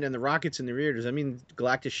front and the rocket's in the rear, does that mean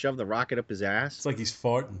Galactus shoved the rocket up his ass? It's like he's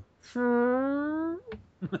farting.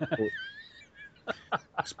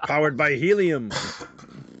 It's powered by helium.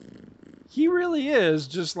 He really is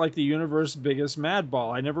just like the universe's biggest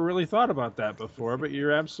madball. I never really thought about that before, but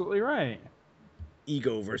you're absolutely right.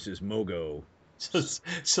 Ego versus Mogo.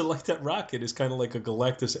 So like that rocket is kind of like a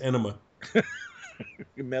Galactus enema.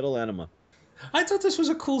 Metal enema. I thought this was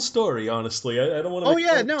a cool story, honestly. I don't want to. Oh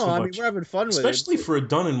yeah, no, I mean we're having fun with especially it. for a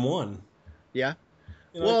done in one. Yeah.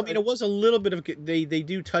 You know, Well, I mean, it was a little bit of they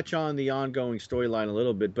do touch on the ongoing storyline a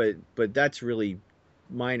little bit, but that's really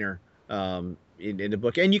minor in the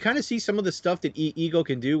book. And you kind of see some of the stuff that Ego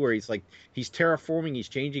can do, where he's terraforming, he's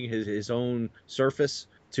changing his own surface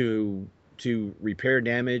to repair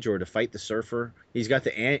damage or to fight the Surfer. He's got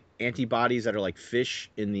the antibodies that are like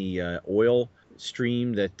fish in the oil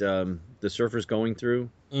stream that the Surfer's going through.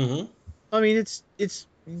 Mm-hmm. I mean, it's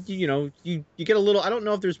you get a little. I don't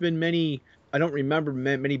know if there's been many. I don't remember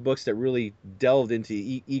many books that really delved into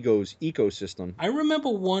Ego's ecosystem. I remember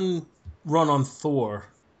one run on Thor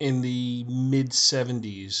in the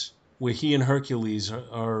mid-'70s where he and Hercules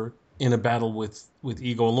are in a battle with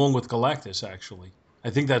Ego, along with Galactus, actually. I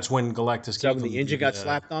think that's when Galactus Is that gave when him the engine got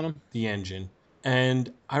slapped on him? the engine.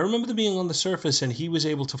 And I remember them being on the surface, and he was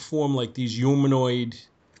able to form like these humanoid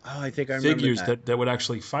Oh, I think I remember figures that. that would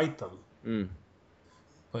actually fight them. Mm.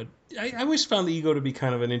 But I always found the Ego to be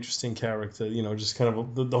kind of an interesting character, just kind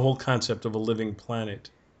of the whole concept of a living planet.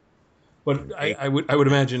 But I would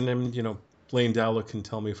imagine, and Blaine Dowler can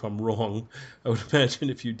tell me if I'm wrong, I would imagine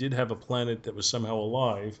if you did have a planet that was somehow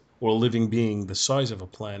alive, or a living being the size of a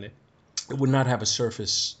planet, it would not have a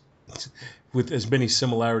surface with as many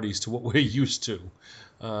similarities to what we're used to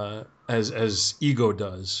as Ego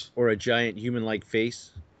does. Or a giant human-like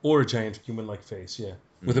face. Or a giant human-like face, yeah.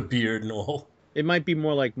 With a beard and all. It might be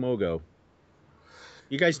more like Mogo.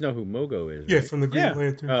 You guys know who Mogo is, Yeah, right? from the Green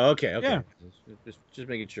Lantern. Oh, okay. Yeah. Just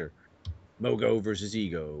making sure. Mogo versus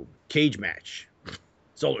Ego. Cage match.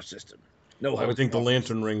 Solar system. No, I would think the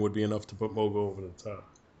lantern ring would be enough to put Mogo over the top.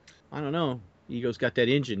 I don't know. Ego's got that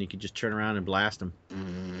engine. You could just turn around and blast him.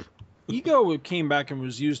 Ego came back and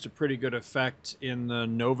was used to pretty good effect in the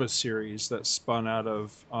Nova series that spun out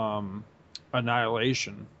of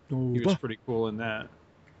Annihilation. He was pretty cool in that.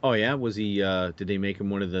 Oh yeah, was he? Did they make him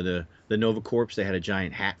one of the Nova Corps? They had a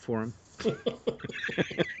giant hat for him.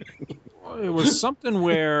 It was something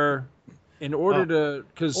where, in order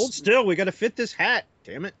to, Hold still, we got to fit this hat.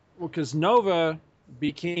 Damn it! because Nova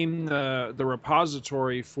became the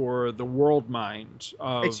repository for the world mind.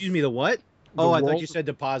 Excuse me, the what? Oh, I thought world- you said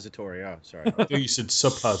depository. Oh, sorry. You said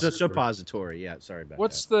suppository. Suppository. Yeah, sorry about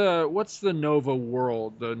What's the Nova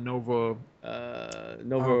world? The Nova. that.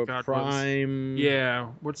 Nova Oh, God, Prime. Yeah.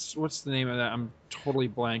 What's the name of that? I'm totally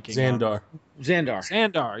blanking. on it. Xandar. Xandar.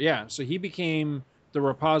 Xandar, yeah. So he became the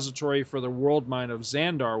repository for the world mind of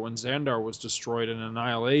Xandar when Xandar was destroyed in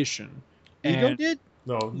Annihilation. Ego And- did?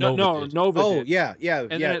 No, No, did. Nova Oh, did. yeah.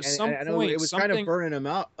 then at some I know point, it was kind of something- burning him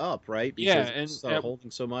up, right? Yeah, Because and it's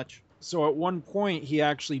holding so much. So at one point, he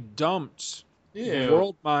actually dumped Yeah. the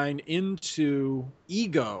world mind into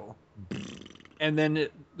Ego. And then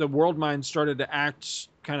the world mind started to act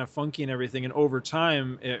kind of funky and everything. And over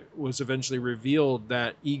time, it was eventually revealed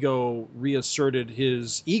that Ego reasserted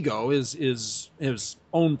his ego, his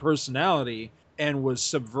own personality, and was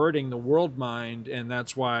subverting the world mind. And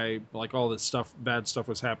that's why like all this stuff, bad stuff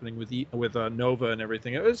was happening with Nova and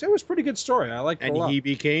everything. It was a pretty good story. I liked it a And lot. he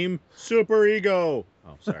became Super Ego.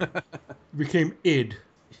 Oh, sorry. Became id.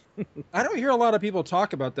 I don't hear a lot of people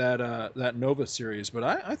talk about that Nova series, but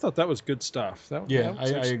I thought that was good stuff. Yeah, that I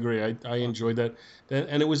was actually- agree. I enjoyed that,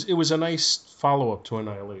 and it was a nice follow up to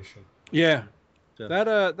Annihilation. Yeah, So-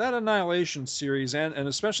 that Annihilation series and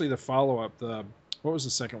especially the follow up. What was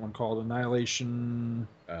the second one called? Annihilation.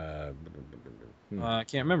 I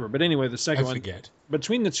can't remember, but anyway, the I second one. forget.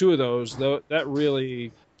 Between the two of those, though, that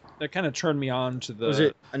kind of turned me on to the. Was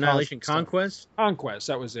it Annihilation cosmic stuff. Conquest? Conquest,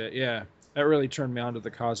 that was it. Yeah, that really turned me on to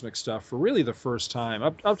the cosmic stuff for really the first time.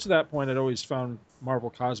 Up to that point, I'd always found Marvel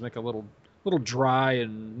Cosmic a little dry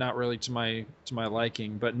and not really to my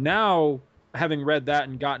liking. But now, having read that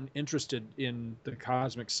and gotten interested in the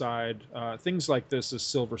cosmic side, things like this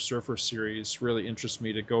Silver Surfer series really interest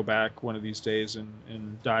me to go back one of these days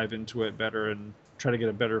and dive into it better and try to get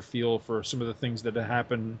a better feel for some of the things that have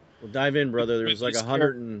happened. Well, dive in, brother. There was like These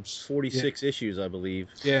 146 issues, I believe.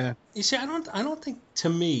 Yeah. You see, I don't think, to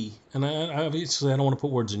me, and I obviously I don't want to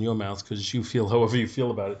put words in your mouth because you feel however you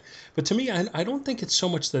feel about it, but to me, I don't think it's so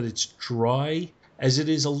much that it's dry as it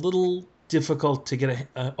is a little difficult to get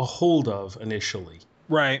a hold of initially.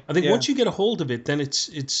 Right. I think once you get a hold of it, then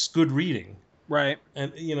it's good reading. Right.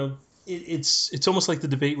 And it's almost like the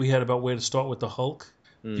debate we had about where to start with the Hulk.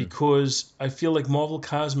 Mm. Because I feel like Marvel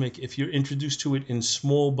Cosmic, if you're introduced to it in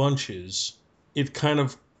small bunches, it kind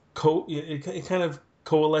of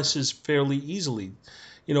coalesces fairly easily.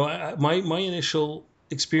 My initial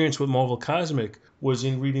experience with Marvel Cosmic was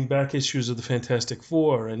in reading back issues of the Fantastic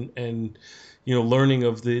Four and learning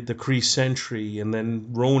of the Kree Sentry and then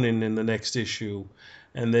Ronin in the next issue,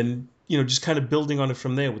 and then just kind of building on it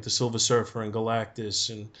from there with the Silver Surfer and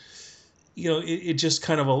Galactus, and it just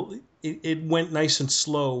kind of it went nice and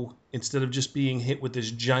slow instead of just being hit with this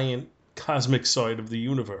giant cosmic side of the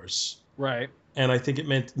universe. Right. And I think it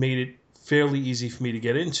made it fairly easy for me to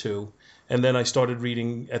get into. And then I started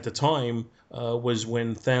reading at the time was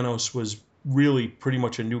when Thanos was really pretty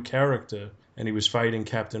much a new character, and he was fighting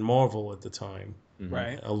Captain Marvel at the time,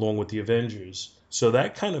 Right. along with the Avengers. So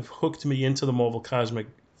that kind of hooked me into the Marvel Cosmic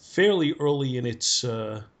fairly early in its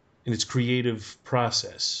creative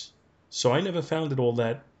process. So I never found it all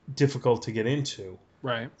that difficult to get into.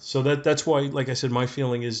 Right. So that's why, like I said, my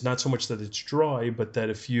feeling is not so much that it's dry, but that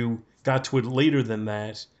if you got to it later than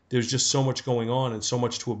that, there's just so much going on and so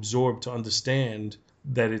much to absorb to understand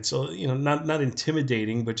that it's not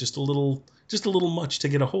intimidating, but just a little much to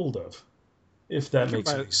get a hold of, if that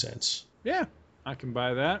makes any sense. Yeah, I can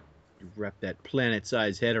buy that. You wrap that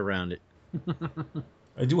planet-sized head around it.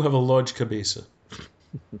 I do have a large cabeza.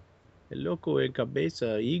 El loco en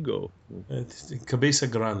cabeza ego. Cabeza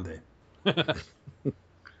grande.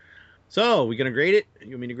 So, we gonna grade it? You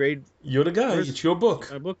want me to grade You're the guy. First- It's your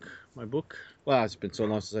book. my book? Wow, it's been so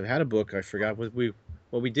long since I've had a book. I forgot what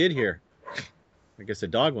we did here. I guess the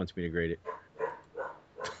dog wants me to grade it.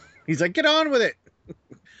 He's like, get on with it.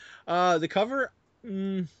 The cover,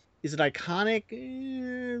 is it iconic?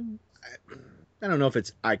 I don't know if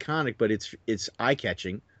it's iconic, but it's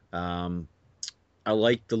eye-catching. I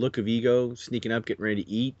like the look of Ego sneaking up, getting ready to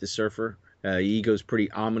eat the Surfer. Ego's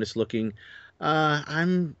pretty ominous looking. I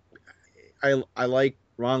like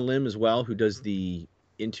Ron Lim as well, who does the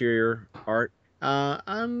interior art.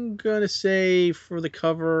 I'm gonna say for the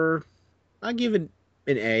cover, I'll give it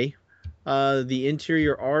an A. The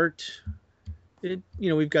interior art,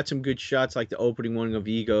 we've got some good shots, like the opening one of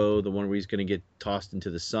Ego, the one where he's gonna get tossed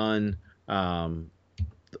into the sun,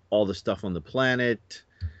 all the stuff on the planet.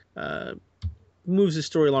 Moves the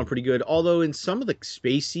story along pretty good, although in some of the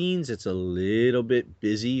space scenes it's a little bit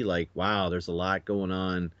busy. Like, wow, there's a lot going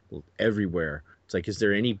on everywhere. It's like, is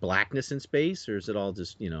there any blackness in space, or is it all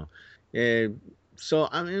just so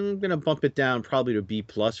I'm gonna bump it down probably to B+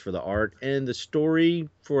 for the art and the story.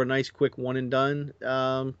 For a nice quick one and done,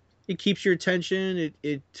 it keeps your attention.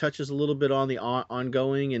 It touches a little bit on the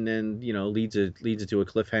ongoing, and then leads it to a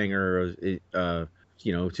cliffhanger,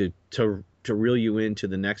 to reel you into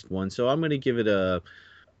the next one. So I'm going to give it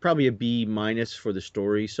probably a B- for the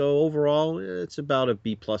story. So overall, it's about a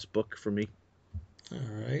B+ book for me. All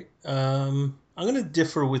right. I'm going to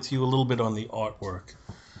differ with you a little bit on the artwork.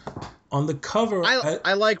 On the cover,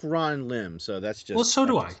 I like Ron Lim, so that's just... Well, so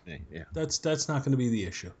do I. Yeah. That's not going to be the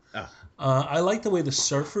issue. Oh. I like the way the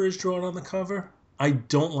Surfer is drawn on the cover. I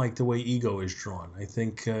don't like the way Ego is drawn. I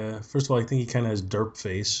think, first of all, I think he kind of has derp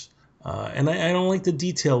face. And I don't like the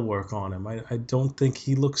detail work on him. I don't think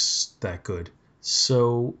he looks that good.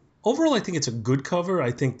 So overall, I think it's a good cover. I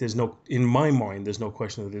think in my mind, there's no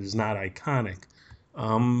question that it is not iconic.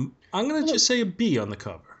 I'm going to just say a B on the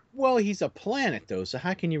cover. Well, he's a planet, though, so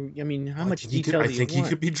how can you... how much detail I do you think want? he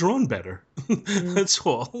could be drawn better. That's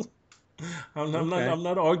all. I'm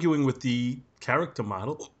not arguing with the character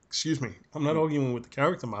model. excuse me. I'm not arguing with the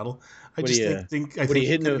character model. I What just do you- think what do you it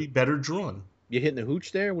hitting could the- be better drawn. You hitting the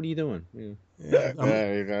hooch there? What are you doing? Yeah,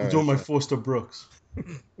 I'm doing my Forster Brooks.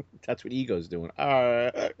 That's what Ego's doing.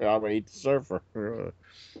 I'm a surfer.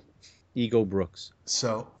 Ego Brooks.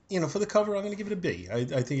 So, for the cover, I'm going to give it a B. I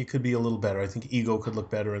think it could be a little better. I think Ego could look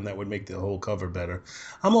better, and that would make the whole cover better.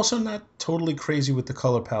 I'm also not totally crazy with the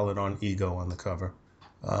color palette on Ego on the cover.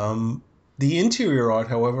 The interior art,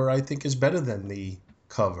 however, I think is better than the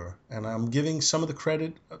cover, and I'm giving some of the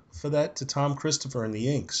credit for that to Tom Christopher and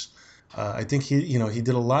the inks. I think he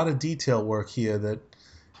did a lot of detail work here that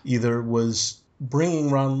either was bringing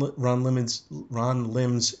Ron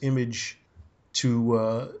Lim's image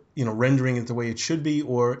to rendering it the way it should be,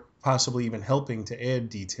 or possibly even helping to add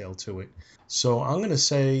detail to it. So I'm going to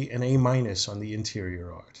say an A- on the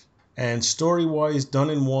interior art. And story-wise, done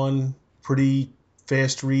in one, pretty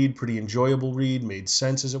fast read, pretty enjoyable read, made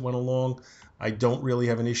sense as it went along. I don't really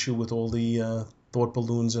have an issue with all the thought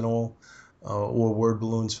balloons and all, or word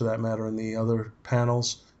balloons for that matter in the other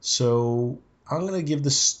panels. So I'm going to give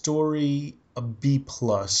the story a B+,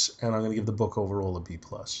 and I'm going to give the book overall a B+.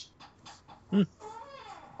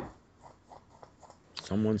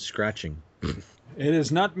 Someone's scratching. It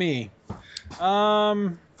is not me.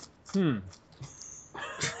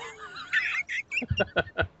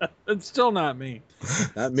 It's still not me.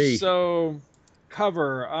 Not me. So,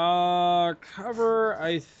 cover. Cover,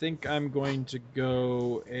 I think I'm going to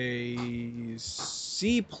go a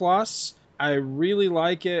C+. I really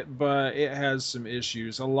like it, but it has some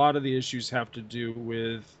issues. A lot of the issues have to do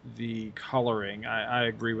with the coloring. I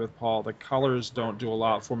agree with Paul. The colors don't do a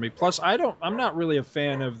lot for me. Plus, I'm not really a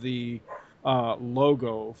fan of the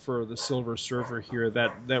logo for the Silver Surfer here.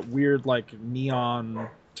 That weird like neon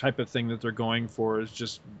type of thing that they're going for is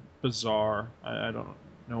just bizarre. I don't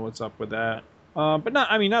know what's up with that. But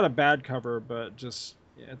not a bad cover, but just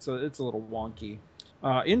it's a little wonky.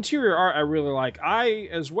 Interior art I really like. I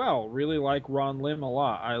as well really like Ron Lim a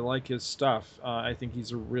lot. I like his stuff. I think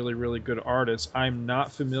he's a really, really good artist. I'm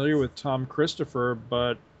not familiar with Tom Christopher,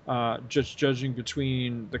 but just judging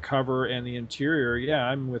between the cover and the interior, yeah,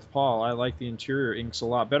 I'm with Paul. I like the interior inks a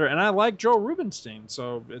lot better. And I like Joe Rubinstein,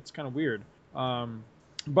 so it's kind of weird.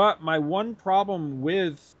 But my one problem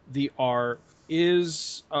with the art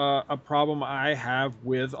is a problem I have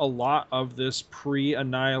with a lot of this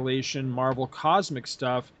pre-Annihilation Marvel Cosmic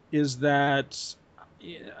stuff, is that,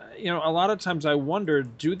 a lot of times I wonder,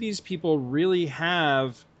 do these people really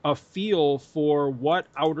have a feel for what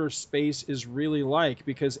outer space is really like?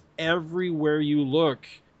 Because everywhere you look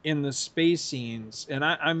in the space scenes, and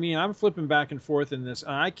I'm flipping back and forth in this,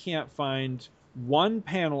 and I can't find one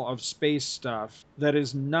panel of space stuff that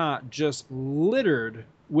is not just littered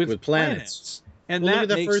with planets. And well, that look at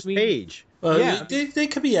the makes first page. Yeah. They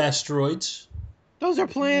could be asteroids. Those are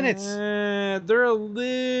planets. They're a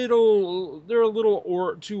little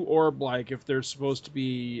too orb-like if they're supposed to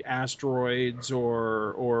be asteroids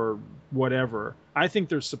or whatever. I think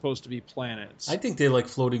they're supposed to be planets. I think they like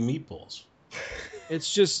floating meatballs.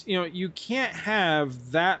 It's just, you can't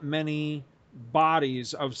have that many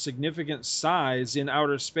bodies of significant size in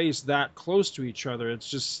outer space that close to each other. It's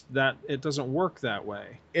just that it doesn't work that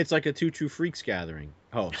way. It's like a Two True Freaks gathering.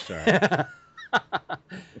 Oh, sorry.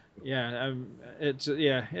 Yeah,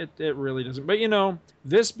 it really doesn't. But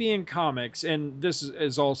this being comics, and this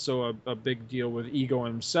is also a big deal with Ego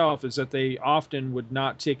himself, is that they often would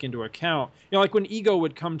not take into account, like when Ego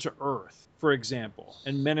would come to Earth, for example,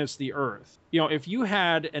 and menace the Earth. If you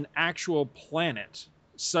had an actual planet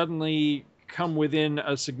suddenly come within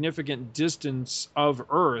a significant distance of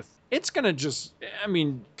Earth, it's gonna just,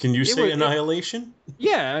 can you say annihilation?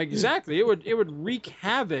 Yeah, exactly. It would wreak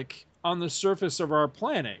havoc on the surface of our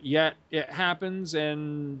planet, yet it happens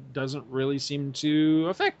and doesn't really seem to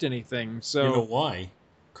affect anything. So you know why?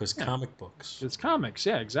 Because comic books. It's comics,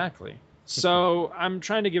 yeah, exactly. So I'm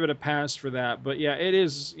trying to give it a pass for that, but yeah, it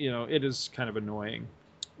is kind of annoying.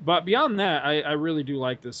 But beyond that, I really do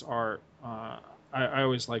like this art. I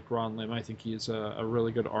always liked Ron Lim. I think he's a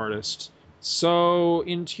really good artist. So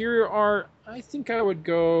interior art, I think I'll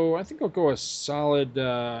go a solid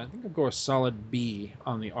B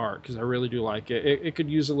on the art, because I really do like it. It could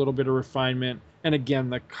use a little bit of refinement. And again,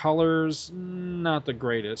 the colors, not the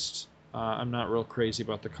greatest. I'm not real crazy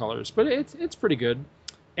about the colors, but it's pretty good.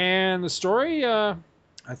 And the story, I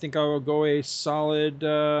think I will go a solid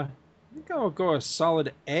A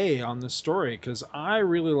on the story, because I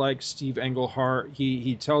really like Steve Englehart.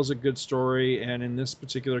 He tells a good story, and in this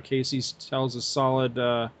particular case, he tells a solid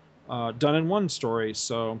done in one story.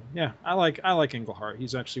 So yeah, I like Englehart.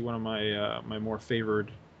 He's actually one of my more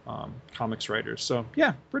favored comics writers. So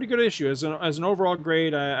yeah, pretty good issue. As an overall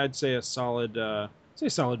grade, I'd say a solid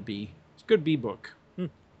B. It's a good B book.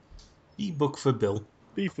 E-book for Bill.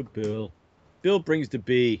 B for Bill. Bill brings the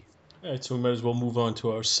B. All right, so we might as well move on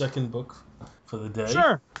to our second book for the day.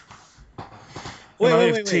 Sure.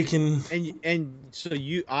 Wait. Taken... And so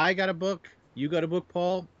I got a book. You got a book,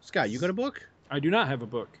 Paul. Scott, you got a book? I do not have a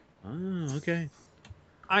book. Oh, okay.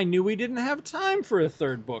 I knew we didn't have time for a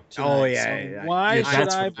third book tonight. Oh, yeah, so yeah. why Yeah, should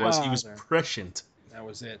that's I what it was. bother? He was prescient. That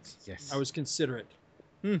was it. Yes. I was considerate.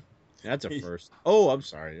 That's a first. Oh, I'm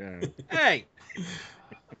sorry. Yeah. Hey,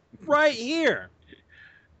 right here.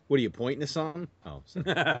 What are you pointing to something? Oh,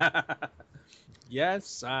 sorry.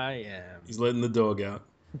 Yes, I am. He's letting the dog out.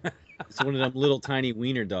 It's one of them little tiny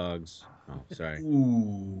wiener dogs. Oh, sorry.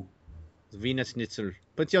 Ooh. Wiener Schnitzel.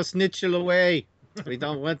 Put your schnitzel away. We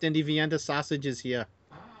don't want any Vienna sausages here.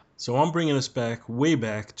 So I'm bringing us way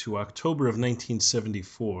back to October of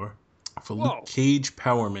 1974 for Whoa. Luke Cage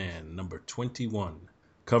Power Man, number 21.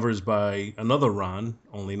 Covers by another Ron,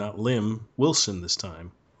 only not Lim, Wilson this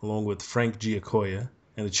time, along with Frank Giacoia,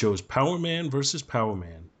 and it shows Power Man versus Power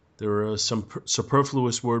Man. There are some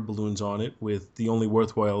superfluous word balloons on it, with the only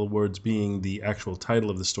worthwhile words being the actual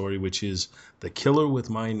title of the story, which is The Killer with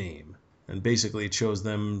My Name. And basically it shows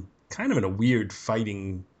them kind of in a weird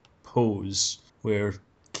fighting pose, where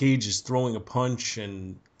Cage is throwing a punch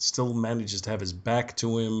and still manages to have his back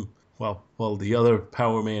to him, while the other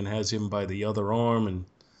Power Man has him by the other arm, and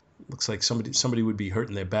looks like somebody would be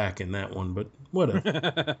hurting their back in that one, but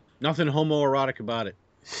whatever. Nothing homoerotic about it.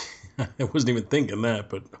 I wasn't even thinking that,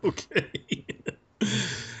 but okay.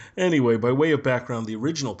 Anyway, by way of background, the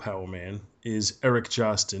original Power Man is Eric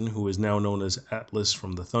Jostin, who is now known as Atlas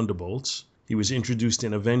from the Thunderbolts. He was introduced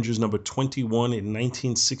in Avengers number 21 in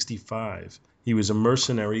 1965. He was a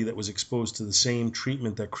mercenary that was exposed to the same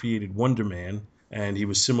treatment that created Wonder Man, and he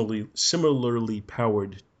was similarly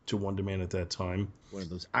powered to Wonder Man at that time. One of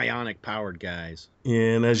those ionic powered guys.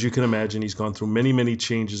 And as you can imagine, he's gone through many, many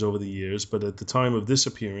changes over the years, but at the time of this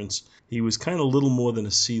appearance, he was kind of little more than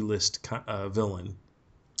a C-list villain.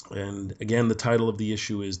 And again, the title of the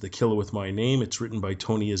issue is The Killer with My Name. It's written by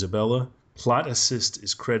Tony Isabella. Plot assist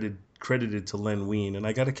is credited to Len Wein, and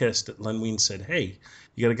I got to guess that Len Wein said, hey,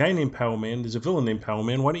 you got a guy named Power Man, there's a villain named Power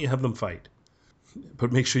Man, why don't you have them fight?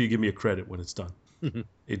 But make sure you give me a credit when it's done.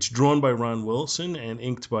 It's drawn by Ron Wilson and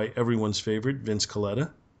inked by everyone's favorite, Vince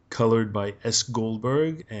Colletta, colored by S.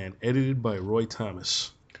 Goldberg, and edited by Roy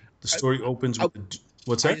Thomas. The story opens with...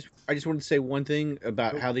 What's that? I just wanted to say one thing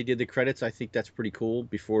about how they did the credits. I think that's pretty cool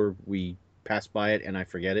before we pass by it and I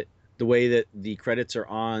forget it. The way that the credits are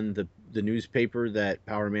on the newspaper that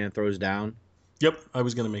Power Man throws down. Yep, I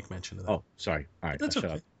was going to make mention of that. Oh, sorry. All right. That's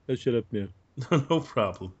okay. Shut up now. No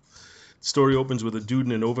problem. The story opens with a dude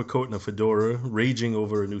in an overcoat and a fedora raging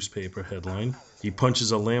over a newspaper headline. He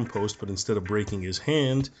punches a lamppost, but instead of breaking his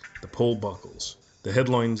hand, the pole buckles. The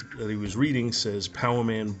headline that he was reading says, Power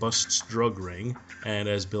Man busts drug ring. And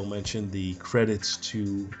as Bill mentioned, the credits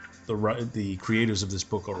to the creators of this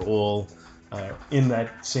book are all in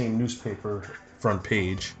that same newspaper front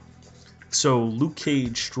page. So Luke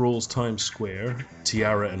Cage strolls Times Square,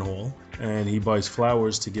 tiara and all, and he buys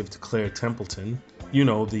flowers to give to Claire Templeton. You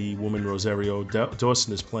know, the woman Rosario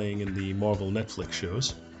Dawson is playing in the Marvel Netflix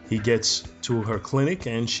shows. He gets to her clinic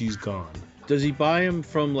and she's gone. Does he buy him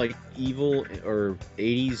from like evil or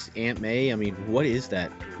 80s Aunt May? I mean, what is that?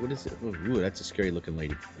 What is it? Ooh, that's a scary looking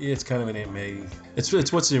lady. Yeah, it's kind of an Aunt May. It's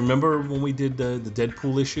what's it? Remember when we did the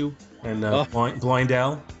Deadpool issue and Blind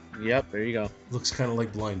Al? Yep, there you go. Looks kind of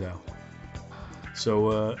like Blind Al.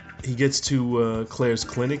 So he gets to Claire's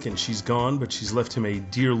clinic and she's gone, but she's left him a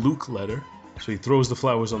Dear Luke letter. So he throws the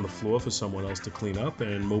flowers on the floor for someone else to clean up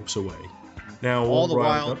and mopes away. Now all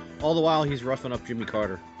the while he's roughing up Jimmy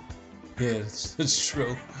Carter. Yeah, it's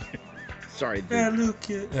true. Sorry, dude. Yeah, Luke.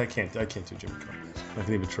 Yeah. I can't do Jimmy Carter. I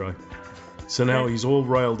can even try. So now he's all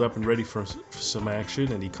riled up and ready for some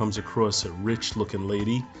action, and he comes across a rich-looking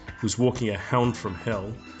lady who's walking a hound from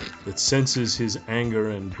hell that senses his anger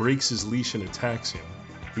and breaks his leash and attacks him.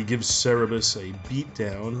 He gives Cerebus a beat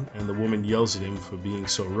down, and the woman yells at him for being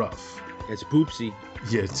so rough. It's Poopsie.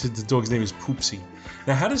 Yeah, the dog's name is Poopsie.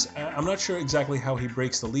 Now, I'm not sure exactly how he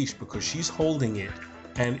breaks the leash, because she's holding it,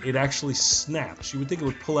 and it actually snaps. You would think it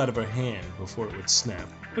would pull out of her hand before it would snap,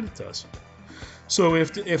 but it does. So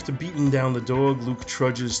after beating down the dog, Luke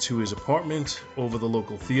trudges to his apartment over the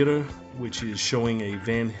local theater, which is showing a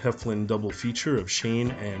Van Heflin double feature of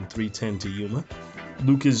Shane and 3:10 to Yuma.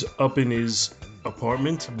 Luke is up in his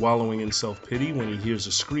apartment, wallowing in self-pity when he hears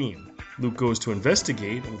a scream. Luke goes to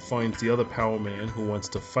investigate and finds the other Power Man who wants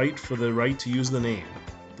to fight for the right to use the name.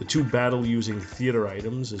 The two battle using theater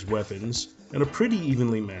items as weapons and are pretty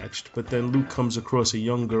evenly matched, but then Luke comes across a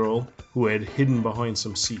young girl who had hidden behind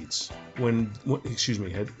some seats when the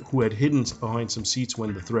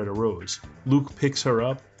threat arose. Luke picks her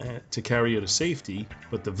up to carry her to safety,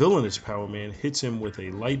 but the villainous Power Man hits him with a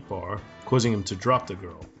light bar, causing him to drop the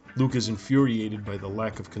girl. Luke is infuriated by the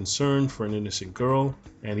lack of concern for an innocent girl,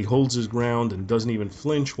 and he holds his ground and doesn't even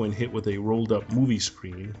flinch when hit with a rolled-up movie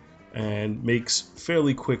screen, and makes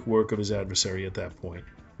fairly quick work of his adversary at that point.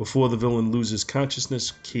 Before the villain loses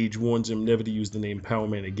consciousness, Cage warns him never to use the name Power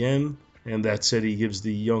Man again, and that said, he gives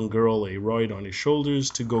the young girl a ride on his shoulders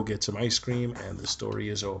to go get some ice cream, and the story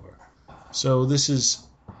is over. So this is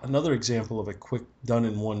another example of a quick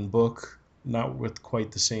done-in-one book, not with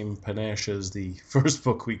quite the same panache as the first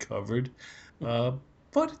book we covered, but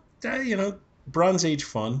Bronze Age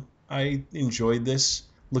fun. I enjoyed this.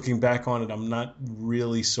 Looking back on it, I'm not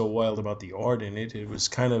really so wild about the art in it. It was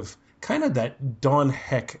kind of that Don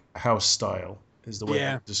Heck house style is the way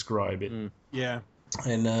I would describe it. Yeah.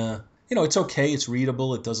 And it's okay. It's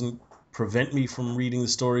readable. It doesn't prevent me from reading the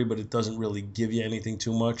story, but it doesn't really give you anything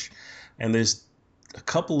too much. And there's a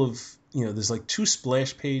couple of there's like 2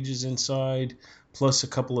 splash pages inside, plus a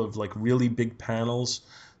couple of like really big panels.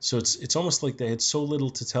 So it's almost like they had so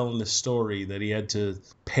little to tell in the story that he had to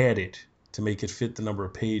pad it to make it fit the number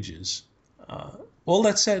of pages. All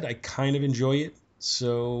that said, I kind of enjoy it,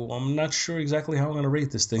 so I'm not sure exactly how I'm going to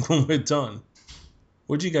rate this thing when we're done.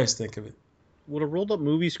 What do you guys think of it? Would a rolled up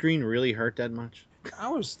movie screen really hurt that much? I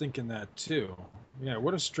was thinking that too. Yeah,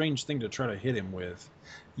 what a strange thing to try to hit him with.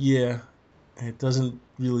 Yeah, it doesn't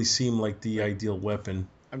really seem like the ideal weapon.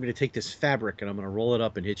 I'm going to take this fabric and I'm going to roll it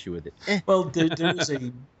up and hit you with it. Well, there is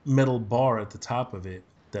a metal bar at the top of it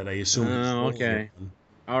that I assume is okay.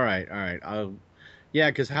 All right. Yeah,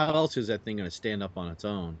 because how else is that thing going to stand up on its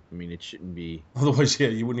own? I mean, it shouldn't be. Otherwise, yeah,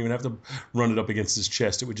 you wouldn't even have to run it up against his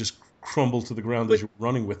chest. It would just crumble to the ground as you're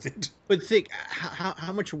running with it. But think,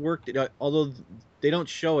 how much work did, although they don't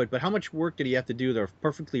show it, but how much work did he have to do to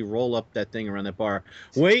perfectly roll up that thing around that bar?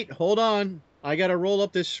 Wait, hold on. I got to roll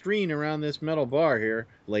up this screen around this metal bar here,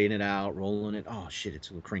 laying it out, rolling it. Oh, shit, it's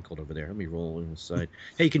a little crinkled over there. Let me roll it inside.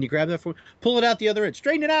 Hey, can you grab that for me? Pull it out the other end.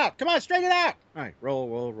 Straighten it out. Come on, straighten it out. All right,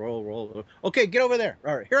 roll. Okay, get over there.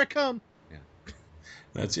 All right, here I come. Yeah.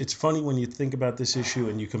 It's funny when you think about this issue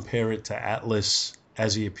and you compare it to Atlas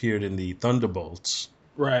as he appeared in the Thunderbolts.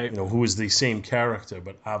 Right. Who is the same character,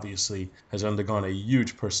 but obviously has undergone a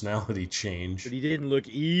huge personality change. But he didn't look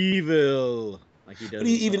evil. Like he does. But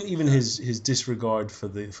even his disregard for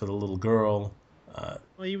the little girl. Well,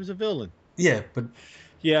 he was a villain. Yeah, but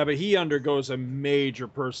he undergoes a major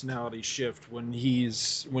personality shift when he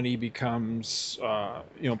becomes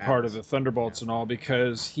part of the Thunderbolts and all,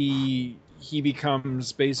 because he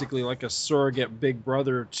becomes basically like a surrogate big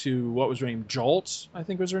brother to, what was her name? Jolt, I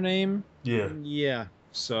think was her name. Yeah. Yeah.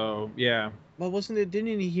 So yeah. Well, wasn't it?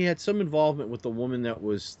 Didn't he had some involvement with the woman that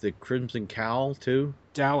was the Crimson Cowl too?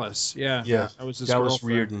 Dallas, yeah. That was his Dallas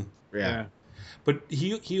girlfriend. Reardon. Yeah. But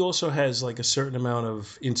he also has like a certain amount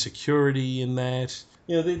of insecurity in that.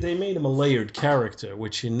 They made him a layered character,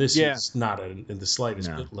 which in this is not in the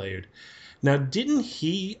slightest bit layered. Now, wasn't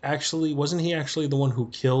he actually the one who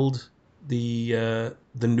killed the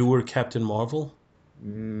newer Captain Marvel?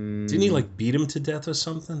 Didn't he like beat him to death or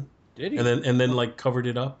something? Did he? And then like covered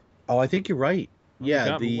it up? Oh, I think you're right.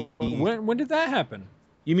 Yeah. When did that happen?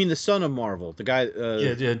 You mean the son of Marvel, the guy?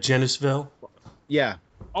 Genisville. Yeah.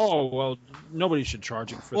 Oh well, nobody should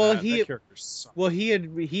charge him for that. That character sucked. Well, he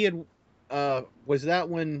had. Was that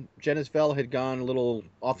when Genisville had gone a little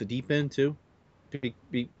off the deep end too?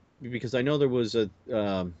 Because I know there was a.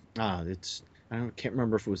 Can't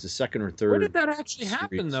remember if it was the second or third. Where did that actually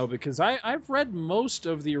happen though? Because I've read most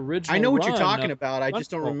of the original. I know what you're talking about. I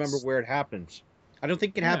just don't remember where it happened. I don't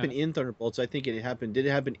think it happened in Thunderbolts. I think it happened. Did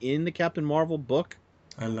it happen in the Captain Marvel book?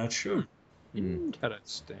 I'm not sure.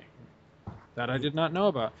 Interesting. That I did not know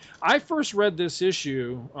about. I first read this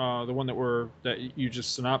issue, the one that you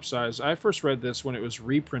just synopsized. I first read this when it was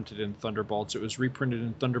reprinted in Thunderbolts. It was reprinted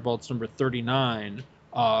in Thunderbolts number 39,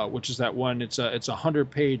 which is that one. It's a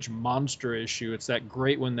 100-page monster issue. It's that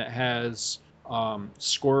great one that has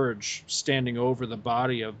Scourge standing over the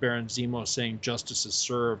body of Baron Zemo saying "Justice is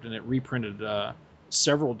served," and it reprinted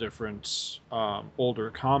several different older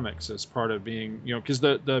comics as part of being, because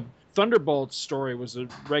the Thunderbolts story was a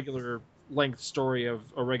regular length story of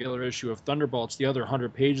a regular issue of Thunderbolts. The other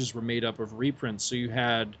 100 pages were made up of reprints. So you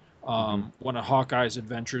had one of Hawkeye's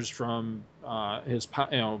adventures from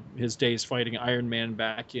his days fighting Iron Man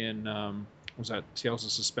back in was that Tales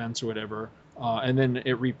of Suspense or whatever, and then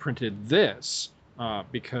it reprinted this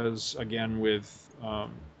because again with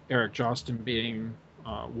Eric Jostin being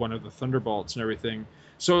one of the Thunderbolts and everything.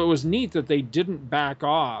 So it was neat that they didn't back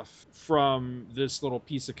off from this little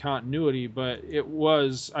piece of continuity, but it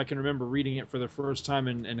was, I can remember reading it for the first time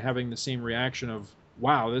and having the same reaction of,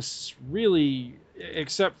 wow, this really,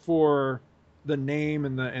 except for the name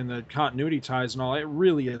and the continuity ties and all, it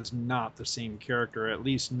really is not the same character, at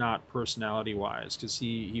least not personality wise, because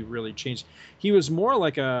he really changed. He was more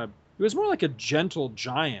like a gentle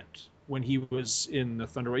giant when he was in the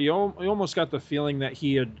Thunderbolt. You almost got the feeling that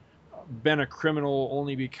he had been a criminal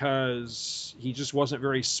only because he just wasn't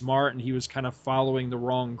very smart and he was kind of following the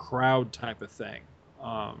wrong crowd type of thing.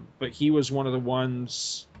 But he was one of the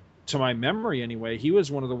ones, to my memory anyway, he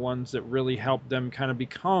was one of the ones that really helped them kind of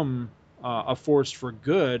become a force for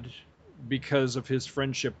good because of his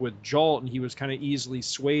friendship with Jolt, and he was kind of easily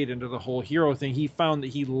swayed into the whole hero thing. He found that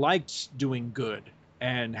he liked doing good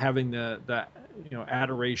and having the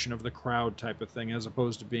adoration of the crowd type of thing, as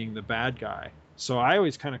opposed to being the bad guy. So I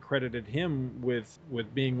always kind of credited him with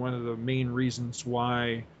being one of the main reasons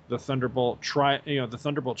why the Thunderbolts tried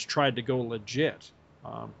to go legit.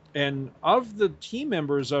 And of the team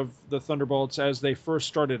members of the Thunderbolts as they first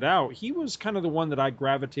started out, he was kind of the one that I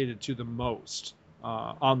gravitated to the most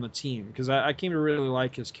on the team, because I came to really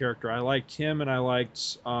like his character. I liked him, and I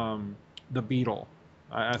liked the Beetle.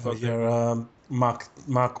 I thought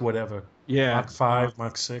Mach whatever. Yeah. Mach 5,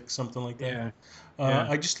 Mach 6, something like that. Yeah.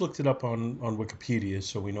 I just looked it up on Wikipedia,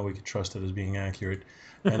 so we know we can trust it as being accurate.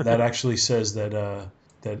 And that actually says that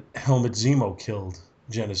that Helmut Zemo killed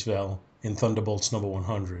Genis Vell in Thunderbolts number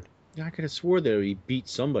 100. Yeah, I could have swore that he beat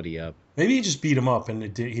somebody up. Maybe he just beat him up and he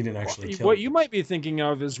didn't actually kill What him. you might be thinking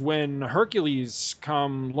of is when Hercules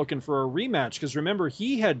come looking for a rematch, because remember,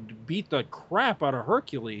 he had beat the crap out of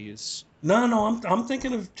Hercules. No, I'm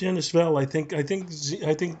thinking of Genis Vell. I think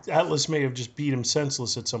Atlas may have just beat him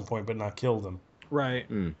senseless at some point, but not killed him. Right.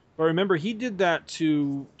 But remember, he did that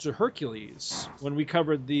to Hercules when we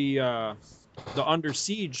covered the Under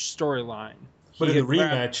Siege storyline. But in the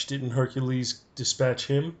rematch, didn't Hercules dispatch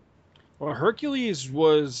him? Well, Hercules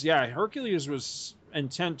was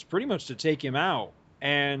intent pretty much to take him out.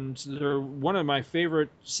 And one of my favorite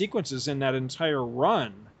sequences in that entire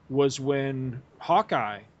run was when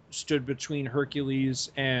Hawkeye stood between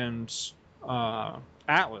Hercules and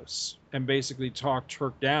Atlas and basically talked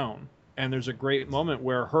Herc down. And there's a great moment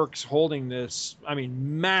where Herc's holding this,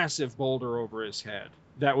 massive boulder over his head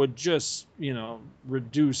that would just,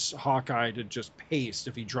 reduce Hawkeye to just paste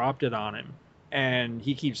if he dropped it on him. And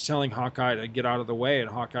he keeps telling Hawkeye to get out of the way, and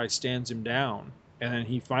Hawkeye stands him down. And then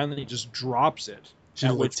he finally just drops it.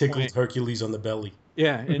 Should have tickled Hercules on the belly.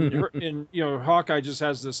 Yeah, and Hawkeye just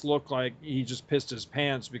has this look like he just pissed his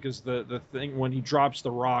pants, because the thing, when he drops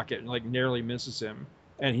the rock, it nearly misses him.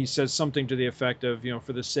 And he says something to the effect of,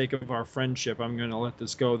 for the sake of our friendship, I'm going to let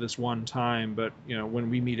this go this one time, but when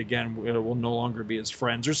we meet again, we'll no longer be as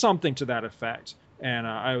friends, or something to that effect. And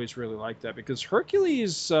I always really liked that, because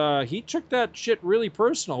Hercules, he took that shit really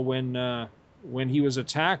personal when he was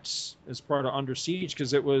attacked as part of Under Siege,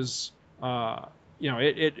 because it was,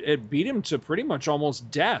 it beat him to pretty much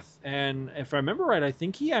almost death. And if I remember right, I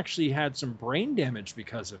think he actually had some brain damage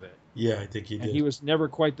because of it. Yeah, I think he did. And he was never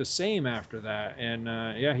quite the same after that. And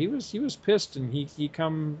he was pissed, and he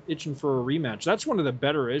come itching for a rematch. That's one of the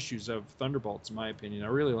better issues of Thunderbolts, in my opinion. I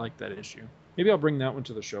really like that issue. Maybe I'll bring that one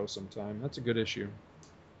to the show sometime. That's a good issue.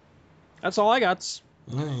 That's all I got.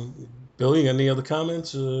 All right. Billy, any other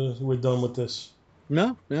comments? We're done with this.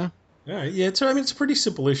 No. All right. Yeah, it's a pretty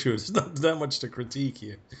simple issue. It's not that much to critique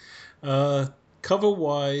here.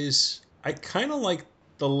 Cover-wise, I kind of like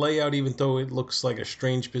the layout, even though it looks like a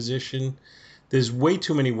strange position. There's way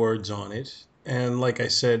too many words on it. And like I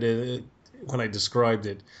said, when I described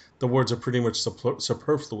it, the words are pretty much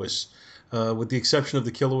superfluous. With the exception of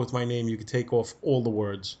the killer with my name, you could take off all the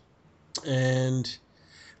words. And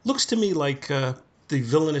looks to me like the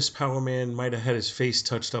villainous Power Man might have had his face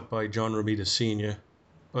touched up by John Romita Sr.,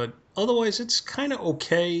 but otherwise it's kind of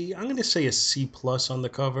okay. I'm going to say a C+ on the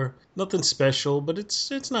cover. Nothing special, but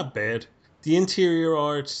it's not bad. The interior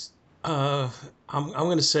art, I'm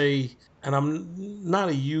going to say, and I'm not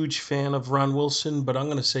a huge fan of Ron Wilson, but I'm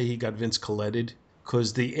going to say he got Vince Coletted,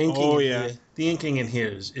 because the inking the inking in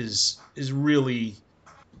here is really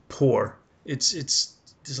poor.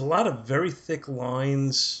 There's a lot of very thick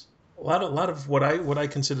lines, a lot of what I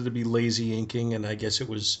consider to be lazy inking, and I guess it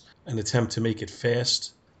was an attempt to make it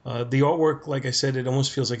fast. The artwork, like I said, it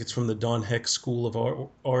almost feels like it's from the Don Heck school of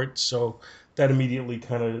art, so that immediately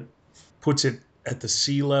kind of puts it at the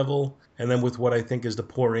C level. And then with what I think is the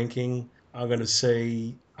poor inking, I'm going to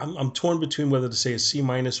say I'm torn between whether to say a C-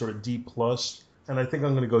 or a D+. and I think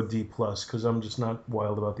I'm going to go D plus because I'm just not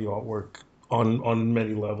wild about the artwork on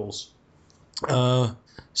many levels.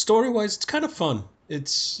 Story wise, it's kind of fun.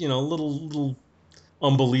 It's a little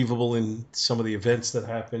unbelievable in some of the events that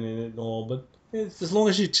happen in it and all, but as long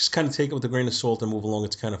as you just kind of take it with a grain of salt and move along,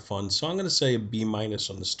 it's kind of fun. So I'm going to say a B minus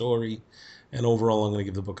on the story, and overall, I'm going to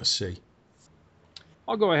give the book a C.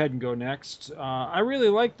 I'll go ahead and go next. I really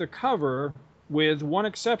like the cover, with one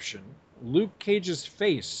exception: Luke Cage's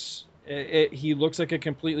face. He looks like a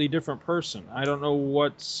completely different person. I don't know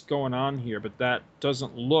what's going on here, but that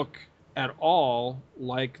doesn't look at all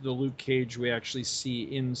like the Luke Cage we actually see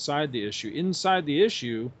inside the issue. Inside the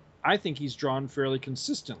issue, I think he's drawn fairly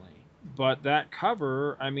consistently. But that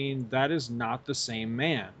cover, I mean, that is not the same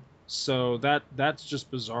man. So that's just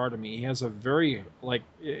bizarre to me. He has a very, like,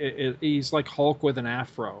 he's like Hulk with an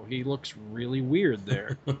afro. He looks really weird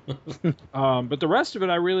there. But the rest of it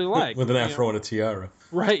I really like. With an afro and a tiara.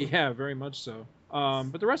 Right, yeah, very much so.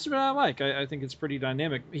 But the rest of it I like. I think it's pretty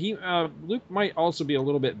dynamic. Luke might also be a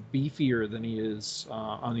little bit beefier than he is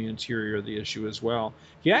on the interior of the issue as well.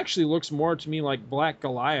 He actually looks more to me like Black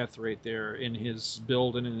Goliath right there in his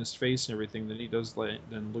build and in his face and everything than he does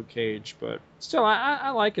than Luke Cage. But still, I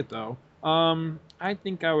like it though. I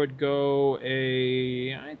think I would go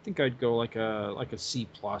like a C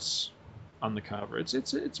plus on the cover.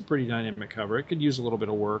 It's a pretty dynamic cover. It could use a little bit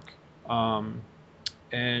of work.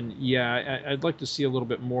 And yeah, I'd like to see a little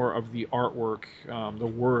bit more of the artwork. The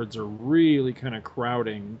words are really kind of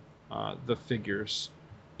crowding the figures.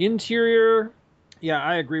 Interior, yeah,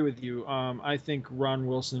 I agree with you. I think Ron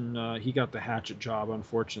Wilson, he got the hatchet job,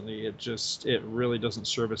 unfortunately. It really doesn't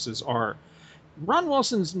service his art. Ron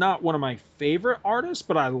Wilson's not one of my favorite artists,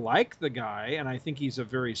 but I like the guy, and I think he's a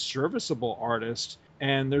very serviceable artist.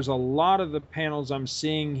 And there's a lot of the panels I'm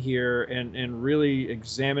seeing here and really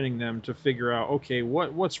examining them to figure out, okay,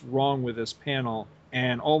 what's wrong with this panel?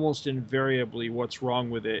 And almost invariably what's wrong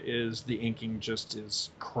with it is the inking just is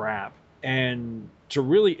crap. And to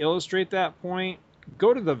really illustrate that point,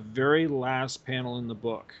 go to the very last panel in the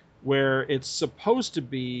book where it's supposed to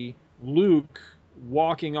be Luke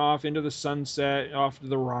walking off into the sunset, off to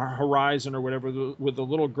the horizon or whatever, with the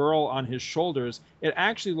little girl on his shoulders. It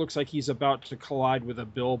actually looks like he's about to collide with a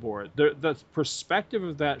billboard. The perspective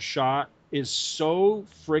of that shot is so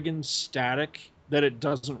friggin' static that it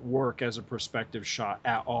doesn't work as a perspective shot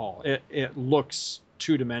at all. It looks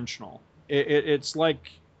two-dimensional. It's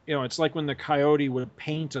like, it's like when the Coyote would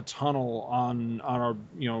paint a tunnel on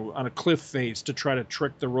a cliff face to try to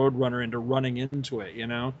trick the Roadrunner into running into it.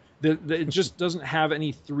 It just doesn't have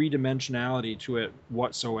any three-dimensionality to it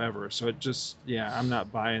whatsoever. So it just, I'm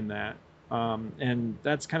not buying that. And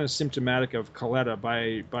that's kind of symptomatic of Coletta.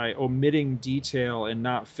 By omitting detail and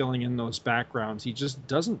not filling in those backgrounds, he just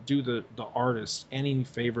doesn't do the artist any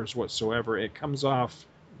favors whatsoever. It comes off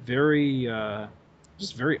very,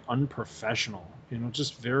 just very unprofessional.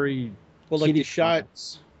 Just very. Well, like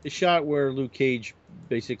the shot where Luke Cage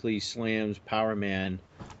basically slams Power Man,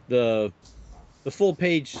 the full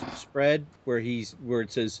page spread where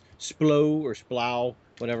it says Splo or Splow,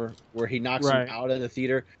 whatever, where he knocks him out of the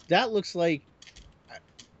theater. That looks like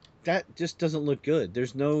that just doesn't look good. I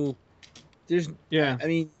mean,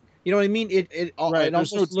 you know what I mean? It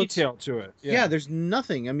there's no detail to it. Yeah, there's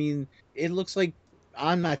nothing. I mean, it looks like,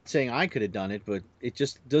 I'm not saying I could have done it, but it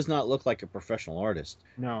just does not look like a professional artist.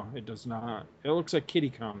 No, it does not. It looks like Kitty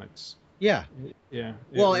Comics. Yeah. Yeah.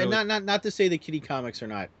 Well, really... and not to say that Kitty Comics are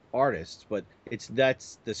not artists, but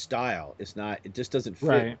that's the style. It's not. It just doesn't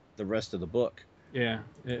fit the rest of the book. Yeah.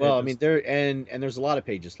 I mean, there's a lot of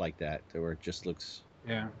pages like that where it just looks.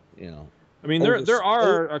 Yeah. I mean, there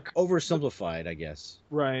are oversimplified, I guess.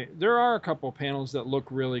 Right. There are a couple panels that look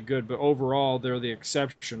really good, but overall they're the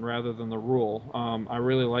exception rather than the rule. I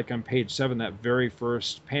really like on page 7 that very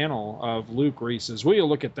first panel of Luke where he says, "Will you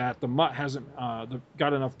look at that? The mutt hasn't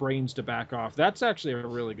got enough brains to back off." That's actually a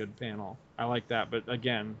really good panel. I like that, but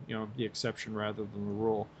again, the exception rather than the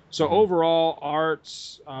rule. So overall,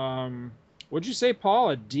 arts. Would you say, Paul,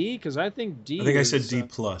 a D? Because I think D. I said D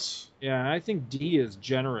plus. Yeah, I think D is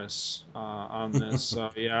generous on this.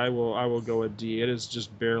 So yeah, I will go a D. It is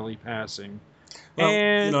just barely passing. Well,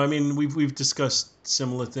 and I mean, we've discussed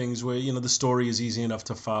similar things where the story is easy enough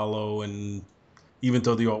to follow, and even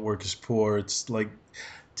though the artwork is poor, it's like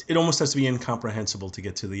it almost has to be incomprehensible to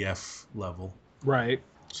get to the F level. Right.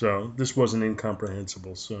 So this wasn't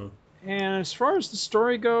incomprehensible. So And as far as the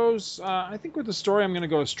story goes, I think with the story, I'm going to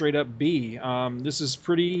go a straight up B. This is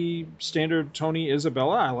pretty standard Tony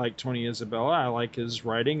Isabella. I like Tony Isabella. I like his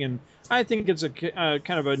writing, and I think it's a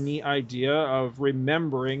kind of a neat idea of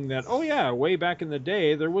remembering that, oh yeah, way back in the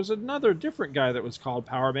day, there was another different guy that was called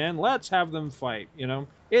Power Man. Let's have them fight.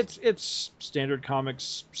 It's standard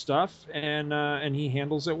comics stuff, and he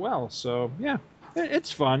handles it well. So yeah,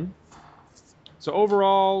 it's fun. So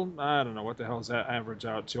overall, I don't know what the hell does that average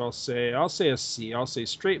out to. I'll say a C. I'll say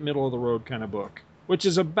straight middle of the road kind of book, which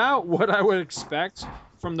is about what I would expect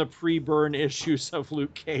from the pre-burn issues of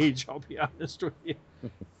Luke Cage. I'll be honest with you.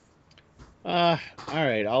 All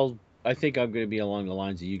right. I think I'm going to be along the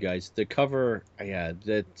lines of you guys. The cover, yeah,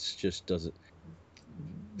 that just doesn't.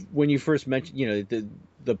 When you first mentioned,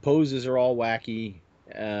 the poses are all wacky.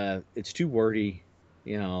 It's too wordy.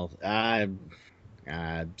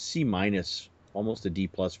 C minus. Almost a D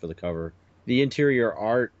plus for the cover. The interior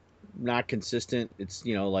art not consistent. It's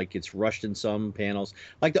like it's rushed in some panels.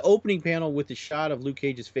 Like the opening panel with the shot of Luke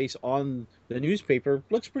Cage's face on the newspaper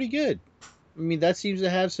looks pretty good. I mean, that seems to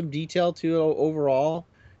have some detail to it overall.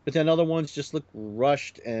 But then other ones just look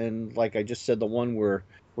rushed, and like I just said, the one where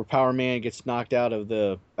Power Man gets knocked out of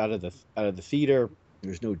the theater.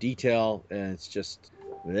 There's no detail, and it's just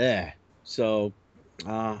bleh. So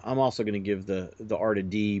I'm also going to give the art a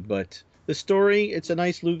D, but the story, it's a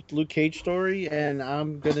nice Luke Cage story, and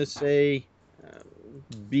I'm going to say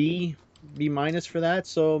B minus for that.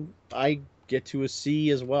 So I get to a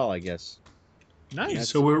C as well, I guess. Nice.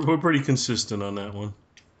 So we're pretty consistent on that one.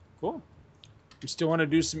 Cool. We still want to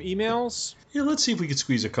do some emails? Yeah, let's see if we could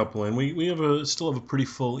squeeze a couple in. We still have a pretty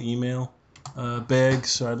full email bag,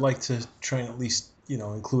 so I'd like to try and at least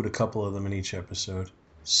include a couple of them in each episode.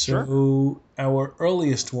 So Sure. Our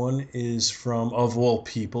earliest one is from, of all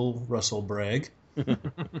people, Russell Bragg.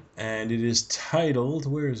 And it is titled,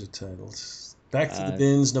 where is it titled? Back to the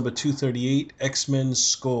Bins, number 238, X-Men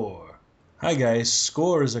Score. Hi guys,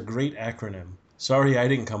 SCORE is a great acronym. Sorry I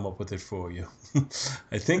didn't come up with it for you.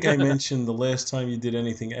 I think I mentioned the last time you did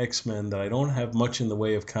anything X-Men that I don't have much in the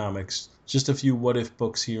way of comics, just a few what-if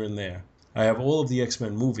books here and there. I have all of the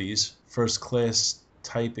X-Men movies, first class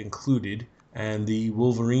type included, and the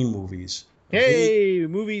Wolverine movies.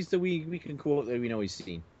 Movies that we can quote that we know we've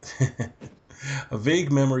seen. A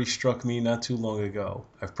vague memory struck me not too long ago.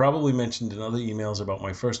 I've probably mentioned in other emails about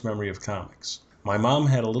my first memory of comics. My mom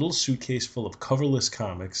had a little suitcase full of coverless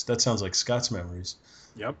comics. That sounds like Scott's memories.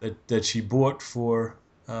 Yep. That she bought for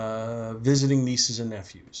visiting nieces and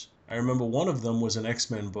nephews. I remember one of them was an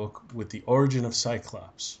X-Men book with the origin of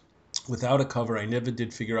Cyclops. Without a cover, I never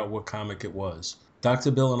did figure out what comic it was.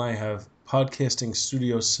 Dr. Bill and I have podcasting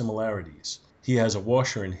studio similarities. He has a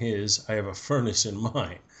washer in his. I have a furnace in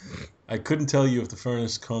mine. I couldn't tell you if the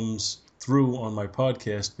furnace comes through on my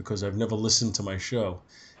podcast because I've never listened to my show.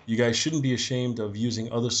 You guys shouldn't be ashamed of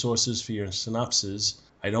using other sources for your synopses.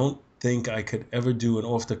 I don't think I could ever do an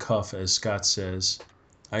off-the-cuff, as Scott says.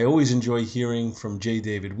 I always enjoy hearing from J.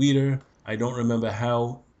 David Weeder. I don't remember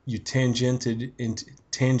how you tangented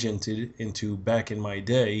into back in my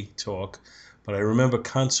day talk, but I remember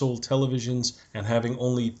console televisions and having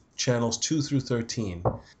only channels 2 through 13.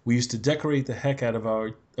 We used to decorate the heck out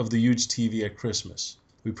of the huge TV at Christmas.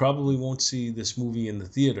 We probably won't see this movie in the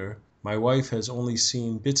theater. My wife has only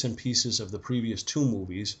seen bits and pieces of the previous 2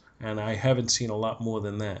 movies, and I haven't seen a lot more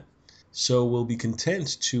than that. So we'll be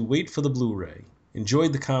content to wait for the Blu-ray.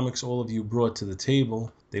 Enjoyed the comics all of you brought to the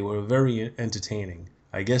table. They were very entertaining.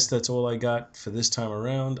 I guess that's all I got for this time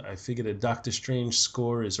around. I figured a Doctor Strange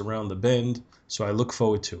score is around the bend, so I look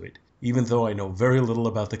forward to it, even though I know very little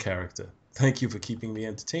about the character. Thank you for keeping me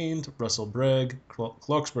entertained. Russell Bragg,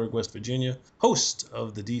 Clarksburg, West Virginia, host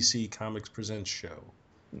of the DC Comics Presents show.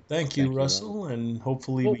 Thank you, Russell, and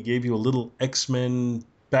hopefully we gave you a little X-Men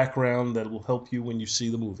background that will help you when you see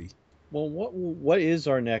the movie. Well, what is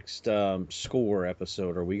our next score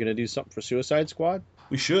episode? Are we going to do something for Suicide Squad?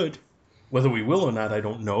 We should. Whether we will or not, I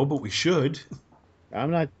don't know, but we should.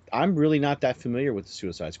 I'm really not that familiar with the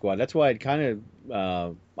Suicide Squad. That's why I'd kind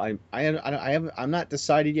of I'm not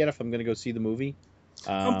decided yet if I'm going to go see the movie.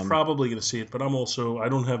 I'm probably going to see it, but I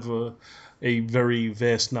don't have a very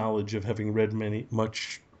vast knowledge of having read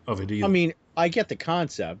much of it either. I mean, I get the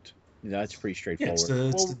concept. That's pretty straightforward. Yeah,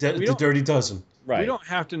 it's the Dirty Dozen. Right. We don't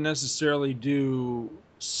have to necessarily do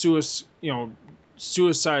Suicide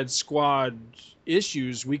Squad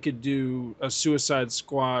issues. We could do a Suicide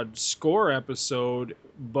Squad score episode,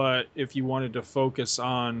 but if you wanted to focus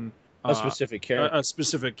on A specific character. a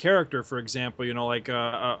specific character, for example, like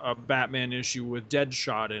a Batman issue with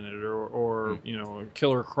Deadshot in it, or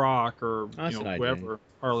Killer Croc, or That's an idea. whoever,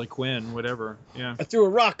 Harley Quinn, whatever. Yeah. I threw a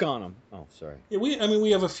rock on him. Oh, sorry. Yeah,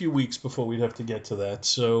 we have a few weeks before we'd have to get to that,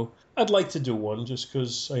 so I'd like to do one just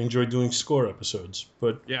because I enjoy doing score episodes.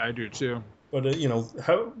 But Yeah, I do too. But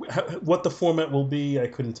what the format will be, I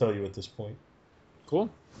couldn't tell you at this point. Cool.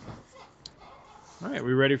 All right,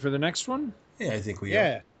 we ready for the next one? Yeah, I think we are.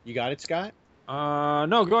 Yeah. You got it, Scott?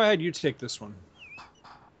 No, go ahead. You take this one.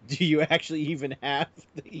 Do you actually even have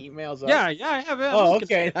the emails up? Yeah, I have it. Oh,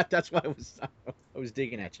 okay. That's why I was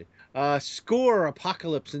digging at you. Score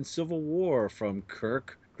Apocalypse and Civil War from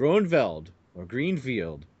Kirk Gronveld or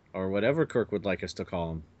Greenfield or whatever Kirk would like us to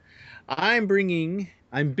call him. I'm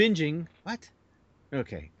binging. What?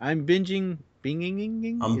 Okay. I'm binging.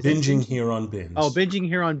 I'm binging here on Binge. Oh, binging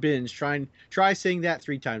here on Binge. Try saying that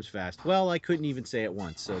 3 times fast. Well, I couldn't even say it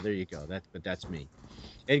once, so there you go. But that's me.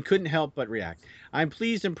 And couldn't help but react. I'm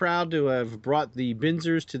pleased and proud to have brought the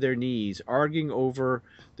Binzers to their knees, arguing over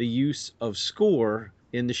the use of score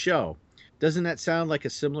in the show. Doesn't that sound like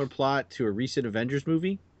a similar plot to a recent Avengers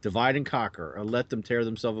movie? Divide and conquer, or let them tear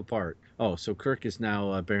themselves apart. Oh, so Kirk is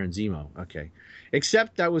now Baron Zemo. Okay.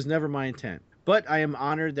 Except that was never my intent. But I am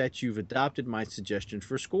honored that you've adopted my suggestion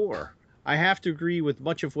for score. I have to agree with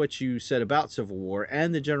much of what you said about Civil War,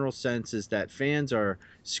 and the general sense is that fans are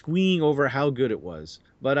squeeing over how good it was.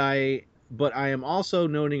 But I am also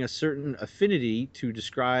noting a certain affinity to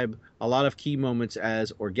describe a lot of key moments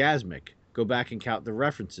as orgasmic. Go back and count the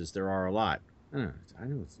references. There are a lot. I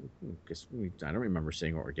don't remember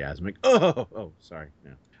saying orgasmic. Oh, sorry.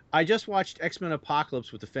 No. I just watched X-Men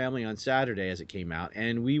Apocalypse with the family on Saturday as it came out,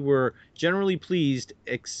 and we were generally pleased,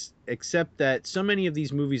 except that so many of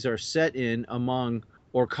these movies are set in, among,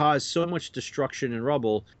 or cause so much destruction and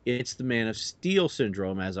rubble, it's the Man of Steel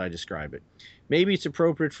syndrome, as I describe it. Maybe it's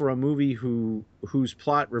appropriate for a movie whose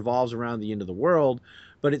plot revolves around the end of the world,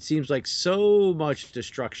 but it seems like so much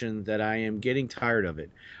destruction that I am getting tired of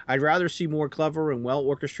it. I'd rather see more clever and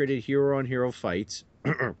well-orchestrated hero-on-hero fights.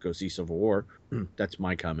 Go see Civil War. That's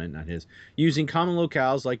my comment, not his. Using common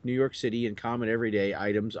locales like New York City and common everyday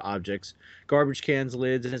items, objects, garbage cans,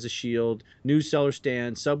 lids as a shield, news seller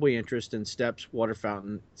stands, subway entrance and steps, water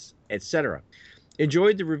fountains, etc.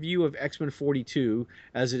 Enjoyed the review of X-Men 42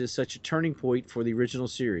 as it is such a turning point for the original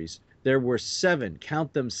series. There were 7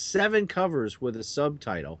 covers with a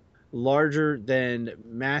subtitle larger than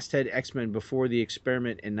Masthead X-Men before the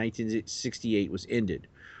experiment in 1968 was ended.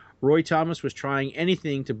 Roy Thomas was trying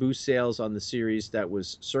anything to boost sales on the series that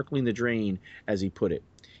was circling the drain, as he put it.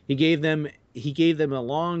 He gave them a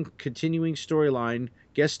long, continuing storyline,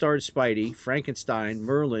 guest starred Spidey, Frankenstein,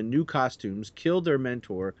 Merlin, new costumes, killed their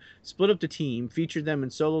mentor, split up the team, featured them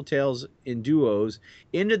in solo tales in duos,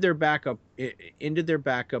 ended their backup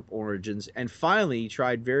origins, and finally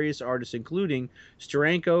tried various artists including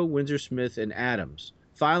Steranko, Windsor Smith, and Adams.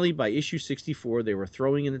 Finally, by issue 64, they were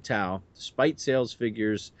throwing in the towel, despite sales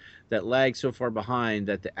figures that lagged so far behind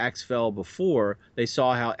that the axe fell before they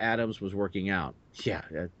saw how Adams was working out. Yeah,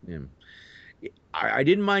 I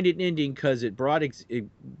didn't mind it ending because it brought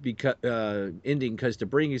because to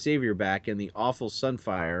bring Xavier back and the awful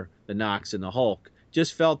Sunfire, the Nox, and the Hulk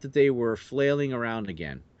just felt that they were flailing around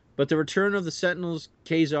again. But the return of the Sentinels,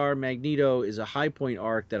 Kazar, Magneto is a high point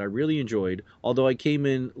arc that I really enjoyed, although I came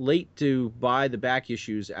in late to buy the back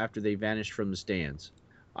issues after they vanished from the stands.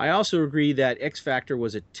 I also agree that X Factor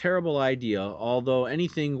was a terrible idea, although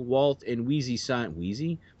anything Walt and Wheezy Simon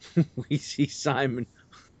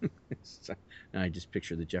I just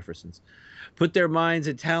picture the Jeffersons put their minds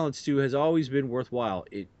and talents to has always been worthwhile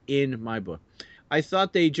in my book. I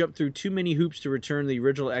thought they jumped through too many hoops to return the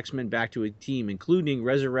original X-Men back to a team, including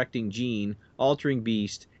resurrecting Jean, altering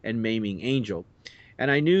Beast, and maiming Angel.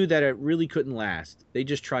 And I knew that it really couldn't last. They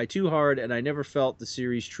just tried too hard, and I never felt the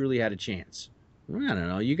series truly had a chance. I don't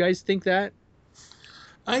know. You guys think that?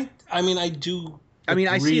 I mean, I do. I mean,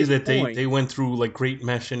 I see that point. they went through like great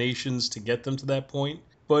machinations to get them to that point,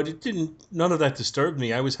 but it didn't. None of that disturbed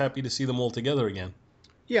me. I was happy to see them all together again.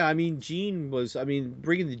 Yeah, I mean, Jean was. I mean,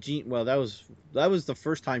 bringing the Jean. Well, that was the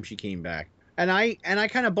first time she came back, and I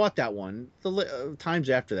kind of bought that one. The times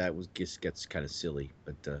after that gets kind of silly,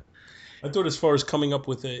 but. I thought, as far as coming up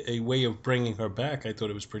with a way of bringing her back, I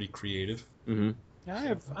thought it was pretty creative. Mm-hmm.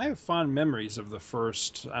 Yeah, I have fond memories of the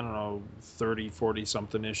first, 30, 40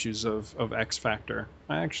 something issues of X Factor.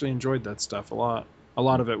 I actually enjoyed that stuff a lot. A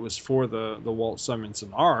lot of it was for the Walt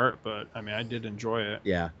Simonson art, but I mean, I did enjoy it.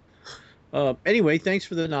 Yeah. Anyway, thanks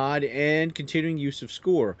for the nod and continuing use of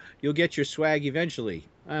score. You'll get your swag eventually.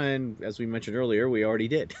 And as we mentioned earlier, we already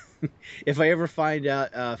did. If I ever find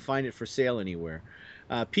it for sale anywhere.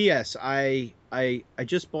 P.S. I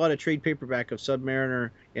just bought a trade paperback of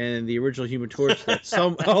Submariner and the original Human Torch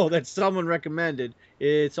that someone recommended.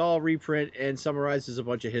 It's all reprint and summarizes a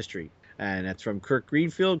bunch of history. And that's from Kirk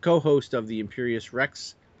Greenfield, co-host of the Imperious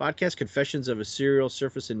Rex podcast, Confessions of a Serial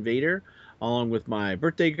Surface Invader, along with my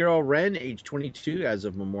birthday girl, Ren, age 22 as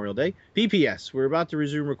of Memorial Day. PPS, we're about to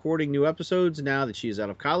resume recording new episodes now that she is out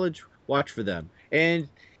of college. Watch for them. And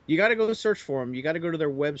you got to go search for them. You got to go to their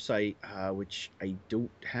website, which I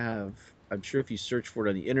don't have. I'm sure if you search for it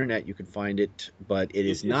on the internet, you can find it, but it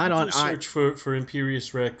is not on. Search for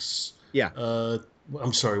Imperious Rex. Yeah.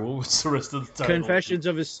 I'm sorry. What's the rest of the title? Confessions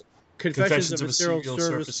of a Serial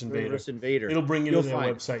Surface Invader. It'll bring you to their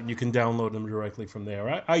website, and you can download them directly from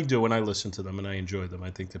there. I do, and I listen to them, and I enjoy them. I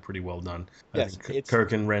think they're pretty well done. Yes, I think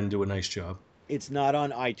Kirk and Ren do a nice job. It's not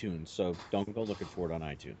on iTunes, so don't go looking for it on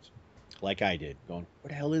iTunes, like I did. Going, what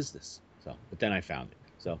the hell is this? But then I found it.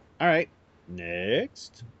 So, all right,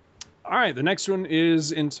 next. All right, the next one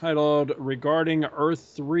is entitled Regarding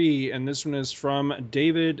Earth 3, and this one is from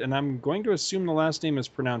David, and I'm going to assume the last name is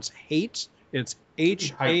pronounced Haight. It's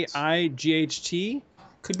H-A-I-G-H-T.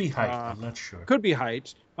 Could be Height, I'm not sure. Could be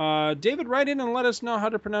Height. David, write in and let us know how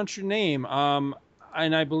to pronounce your name.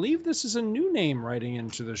 And I believe this is a new name writing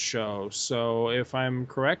into the show. So if I'm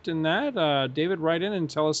correct in that, David, write in and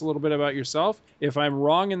tell us a little bit about yourself. If I'm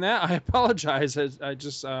wrong in that, I apologize.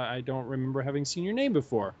 I don't remember having seen your name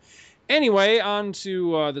before. Anyway, on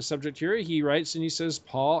to the subject here. He writes and he says,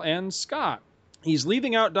 Paul and Scott. He's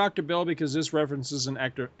leaving out Dr. Bill because this references an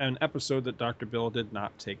episode that Dr. Bill did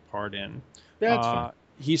not take part in. That's fine.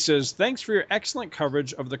 He says, thanks for your excellent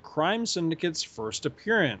coverage of the Crime Syndicate's first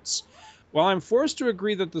appearance. While I'm forced to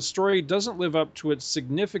agree that the story doesn't live up to its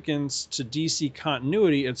significance to DC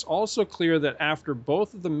continuity, it's also clear that after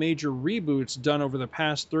both of the major reboots done over the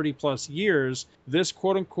past 30-plus years, this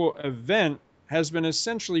quote-unquote event has been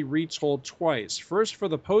essentially retold twice. First for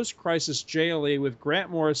the post-crisis JLA with Grant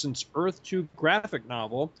Morrison's Earth 2 graphic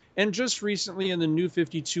novel, and just recently in the New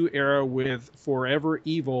 52 era with Forever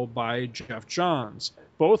Evil by Geoff Johns.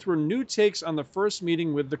 Both were new takes on the first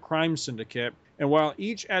meeting with the Crime Syndicate, and while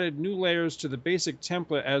each added new layers to the basic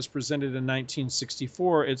template as presented in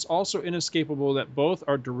 1964, it's also inescapable that both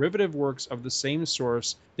are derivative works of the same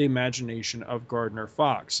source, the imagination of Gardner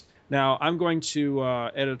Fox. Now, I'm going to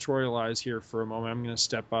editorialize here for a moment. I'm going to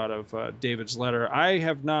step out of David's letter. I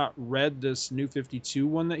have not read this New 52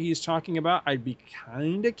 one that he's talking about. I'd be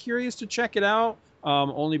kind of curious to check it out,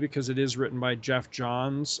 only because it is written by Geoff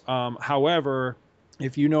Johns. However,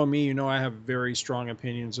 if you know me, you know I have very strong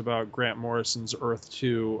opinions about Grant Morrison's Earth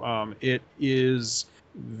 2. It is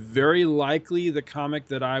very likely the comic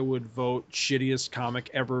that I would vote shittiest comic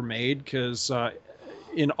ever made, because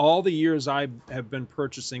in all the years I have been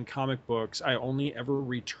purchasing comic books, I only ever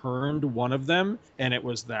returned one of them, and it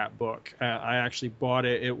was that book. I actually bought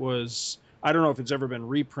it. It was, I don't know if it's ever been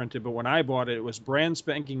reprinted, but when I bought it, it was brand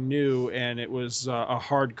spanking new, and it was a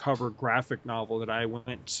hardcover graphic novel that I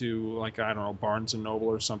went to, like, I don't know, Barnes & Noble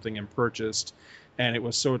or something and purchased. And it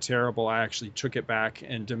was so terrible, I actually took it back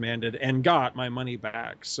and demanded and got my money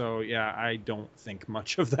back. So, yeah, I don't think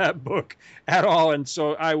much of that book at all. And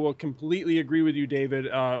so I will completely agree with you, David,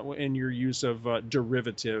 in your use of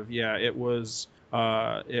derivative. Yeah, it was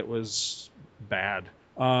bad.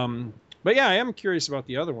 But, yeah, I am curious about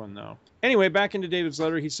the other one, though. Anyway, back into David's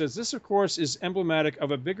letter, he says, this, of course, is emblematic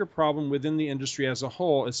of a bigger problem within the industry as a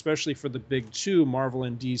whole, especially for the big two, Marvel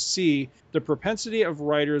and DC, the propensity of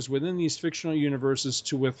writers within these fictional universes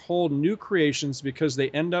to withhold new creations because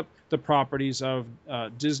they end up the properties of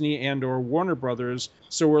Disney and or Warner Brothers,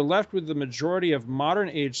 so we're left with the majority of modern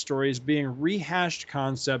age stories being rehashed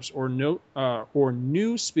concepts or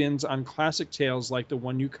new spins on classic tales like the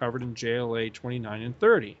one you covered in JLA 29 and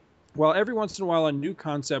 30. While every once in a while a new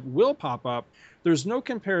concept will pop up, there's no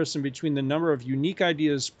comparison between the number of unique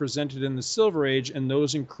ideas presented in the Silver Age and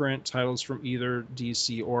those in current titles from either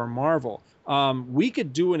DC or Marvel. We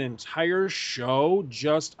could do an entire show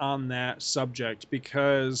just on that subject,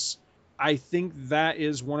 because I think that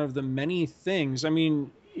is one of the many things. I mean,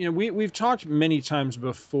 you know, we've talked many times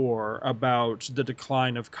before about the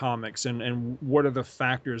decline of comics and what are the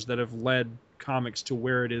factors that have led comics to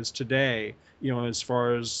where it is today, you know, as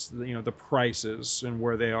far as, you know, the prices and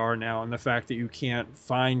where they are now, and the fact that you can't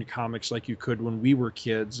find comics like you could when we were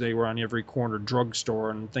kids. They were on every corner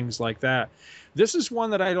drugstore and things like that. This is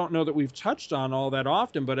one that I don't know that we've touched on all that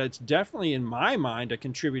often, but it's definitely in my mind a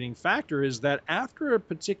contributing factor, is that after a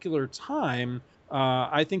particular time,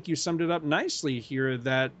 I think you summed it up nicely here,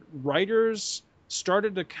 that writers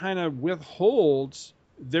started to kind of withhold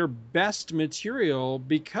their best material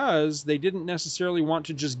because they didn't necessarily want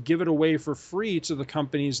to just give it away for free to the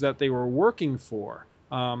companies that they were working for.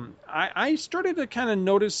 I started to kind of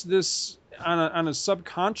notice this on a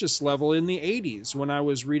subconscious level in the 80s when I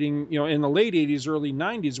was reading, in the late 80s, early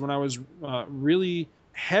 90s, when I was really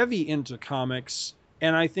heavy into comics.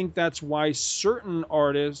 And I think that's why certain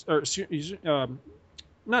artists, or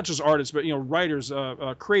not just artists, but writers,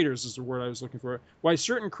 creators is the word I was looking for. Why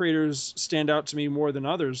certain creators stand out to me more than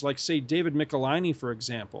others, like say David Michelinie, for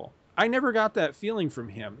example. I never got that feeling from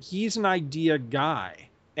him. He's an idea guy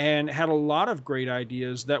and had a lot of great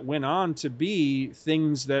ideas that went on to be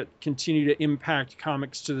things that continue to impact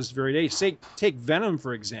comics to this very day. Take Venom,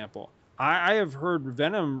 for example. I have heard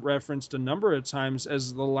Venom referenced a number of times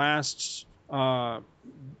as the last, I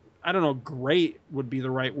don't know, great would be the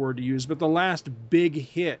right word to use, but the last big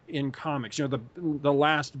hit in comics, the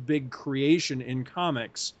last big creation in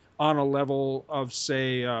comics on a level of,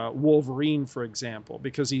 say, Wolverine, for example,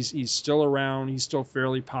 because he's still around, he's still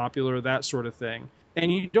fairly popular, that sort of thing. And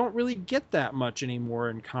you don't really get that much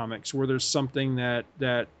anymore in comics, where there's something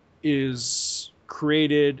that is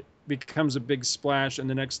created, becomes a big splash, and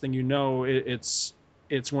the next thing you know, it's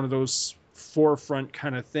one of those forefront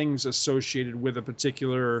kind of things associated with a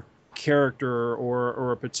particular character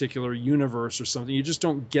or a particular universe or something. You just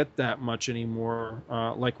don't get that much anymore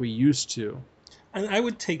like we used to. And I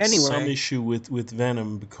would take some issue with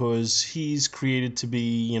Venom because he's created to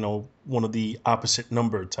be, one of the opposite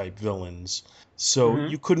number type villains. So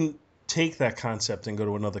you couldn't take that concept and go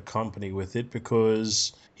to another company with it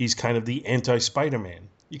because he's kind of the anti-Spider-Man.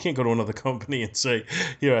 You can't go to another company and say,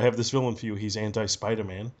 here, I have this villain for you. He's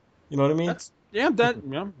anti-Spider-Man. You know what I mean?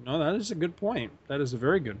 That is a good point. That is a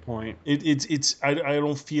very good point. I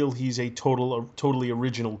don't feel he's a totally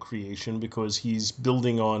original creation because he's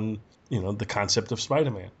building on, the concept of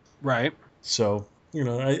Spider-Man. Right. So,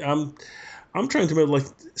 I'm trying to remember, like,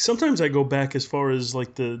 sometimes I go back as far as,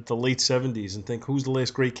 like, the late 70s and think, who's the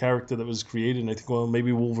last great character that was created? And I think, well,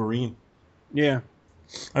 maybe Wolverine. Yeah.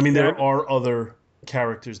 I mean, there are other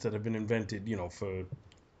characters that have been invented, for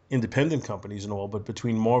independent companies and all, but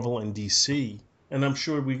between Marvel and DC, and I'm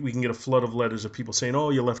sure we can get a flood of letters of people saying, oh,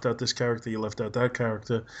 you left out this character, you left out that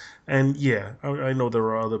character. And yeah, I know there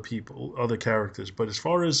are other characters, but as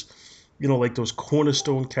far as, like those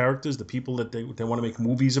cornerstone characters, the people that they want to make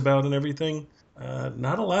movies about and everything,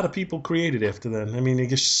 not a lot of people created after that. I mean, I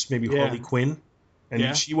guess maybe Harley Quinn.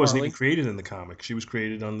 And she wasn't even created in the comic. She was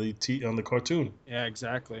created on the cartoon. Yeah,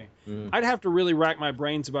 exactly. I'd have to really rack my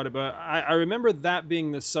brains about it, but I remember that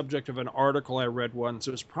being the subject of an article I read once.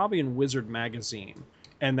 It was probably in Wizard magazine,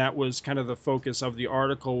 and that was kind of the focus of the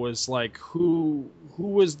article, was like who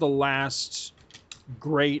was the last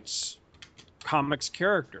great comics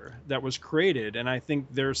character that was created. And I think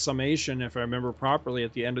their summation, if I remember properly,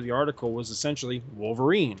 at the end of the article was essentially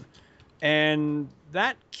Wolverine. And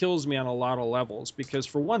that kills me on a lot of levels because,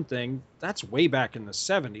 for one thing, that's way back in the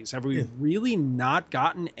 70s. Have we really not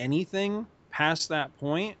gotten anything past that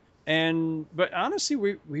point? But honestly,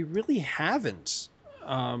 we really haven't.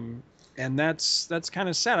 And that's kind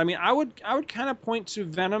of sad. I mean, I would kind of point to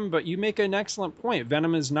Venom, but you make an excellent point.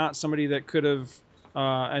 Venom is not somebody that could have,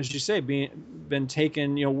 as you say, been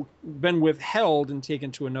taken, been withheld and taken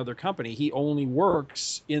to another company. He only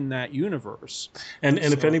works in that universe. And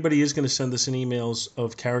if anybody is going to send us in emails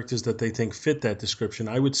of characters that they think fit that description,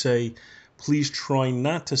 I would say, please try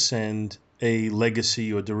not to send a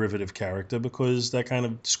legacy or derivative character because that kind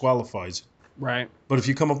of disqualifies it. Right. But if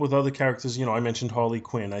you come up with other characters, I mentioned Harley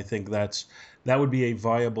Quinn. I think that would be a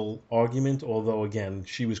viable argument. Although, again,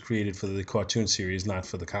 she was created for the cartoon series, not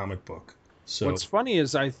for the comic book. So what's funny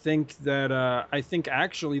is I think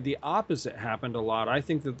actually the opposite happened a lot. I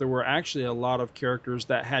think that there were actually a lot of characters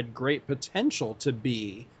that had great potential to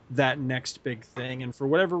be that next big thing, and for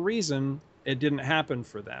whatever reason, it didn't happen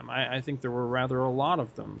for them. I think there were rather a lot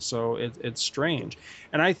of them, so it's strange.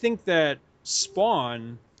 And I think that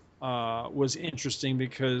Spawn was interesting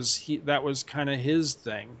because that was kind of his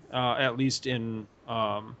thing, at least in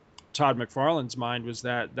Todd McFarlane's mind, was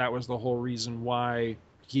that was the whole reason why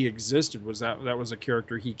he existed, was that was a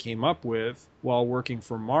character he came up with while working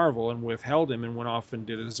for Marvel and withheld him and went off and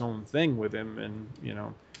did his own thing with him. And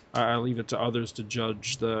I leave it to others to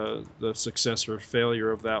judge the success or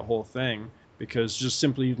failure of that whole thing, because just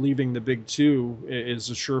simply leaving the big two is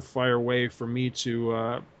a surefire way for me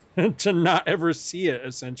to to not ever see it,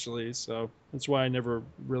 essentially. So that's why I never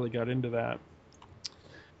really got into that.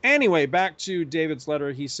 Anyway, back to David's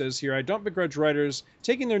letter. He says here, I don't begrudge writers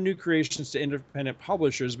taking their new creations to independent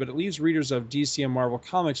publishers, but it leaves readers of DC and Marvel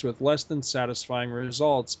comics with less than satisfying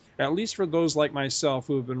results, at least for those like myself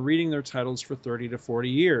who have been reading their titles for 30 to 40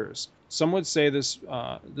 years. Some would say this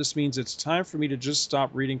means it's time for me to just stop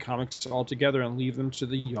reading comics altogether and leave them to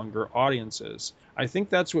the younger audiences. I think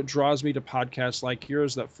that's what draws me to podcasts like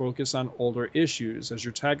yours that focus on older issues, as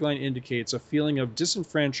your tagline indicates, a feeling of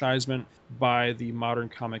disenfranchisement by the modern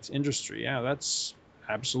comics industry. Yeah, that's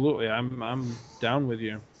absolutely. I'm down with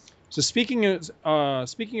you. So speaking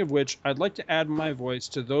of which, I'd like to add my voice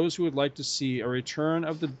to those who would like to see a return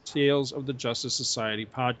of the Tales of the Justice Society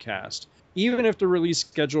podcast. Even if the release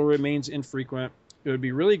schedule remains infrequent, it would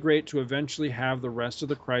be really great to eventually have the rest of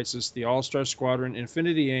the Crisis, the All-Star Squadron,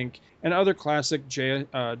 Infinity Inc., and other classic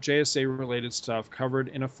JSA-related stuff covered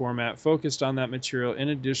in a format focused on that material in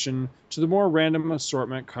addition to the more random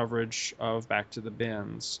assortment coverage of Back to the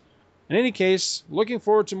Bins. In any case, looking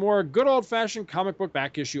forward to more good old-fashioned comic book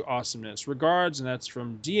back issue awesomeness. Regards, and that's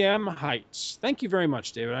from DM Heights. Thank you very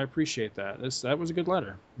much, David. I appreciate that. That was a good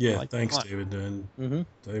letter. Yeah, thanks, David. And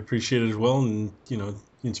I appreciate it as well, and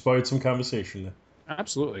inspired some conversation there.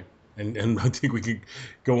 Absolutely. And I think we could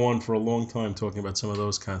go on for a long time talking about some of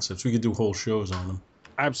those concepts. We could do whole shows on them.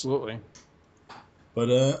 Absolutely. But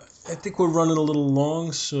I think we're running a little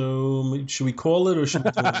long, so should we call it or should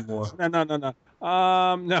we do any more? No.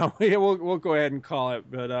 No, yeah, we'll go ahead and call it.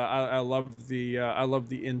 But I love the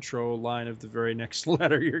intro line of the very next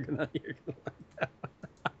letter. You're gonna like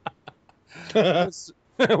that.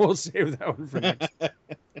 We'll save that one for next.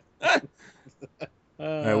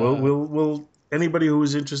 All right, we'll anybody who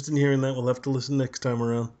is interested in hearing that will have to listen next time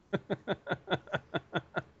around.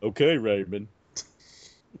 Okay, Raymond.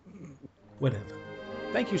 Whatever.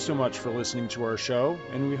 Thank you so much for listening to our show,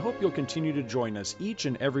 and we hope you'll continue to join us each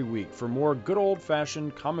and every week for more good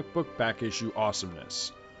old-fashioned comic book back issue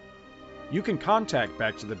awesomeness. You can contact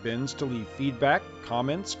Back to the Bins to leave feedback,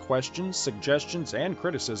 comments, questions, suggestions, and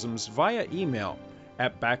criticisms via email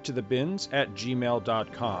at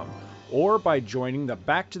backtothebins@gmail.com or by joining the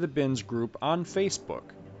Back to the Bins group on Facebook.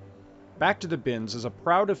 Back to the Bins is a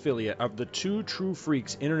proud affiliate of the Two True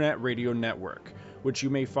Freaks Internet Radio Network, which you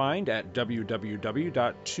may find at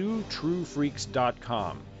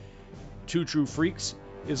www.twotruefreaks.com. Two True Freaks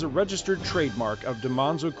is a registered trademark of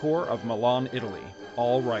DiManzo Corps of Milan, Italy.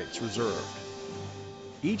 All rights reserved.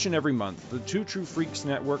 Each and every month, the Two True Freaks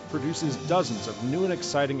Network produces dozens of new and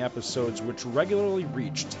exciting episodes which regularly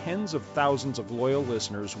reach tens of thousands of loyal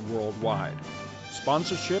listeners worldwide.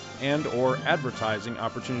 Sponsorship and or advertising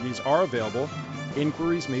opportunities are available.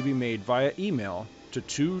 Inquiries may be made via email to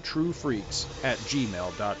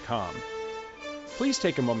twotruefreaks@gmail.com. Please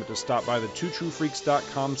take a moment to stop by the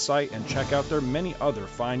twotruefreaks.com site and check out their many other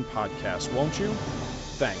fine podcasts, won't you?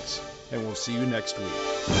 Thanks, and we'll see you next week.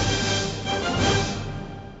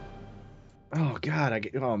 Oh God, I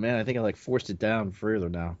think I forced it down further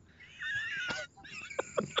now.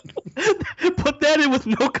 Put that in with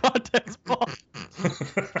no context.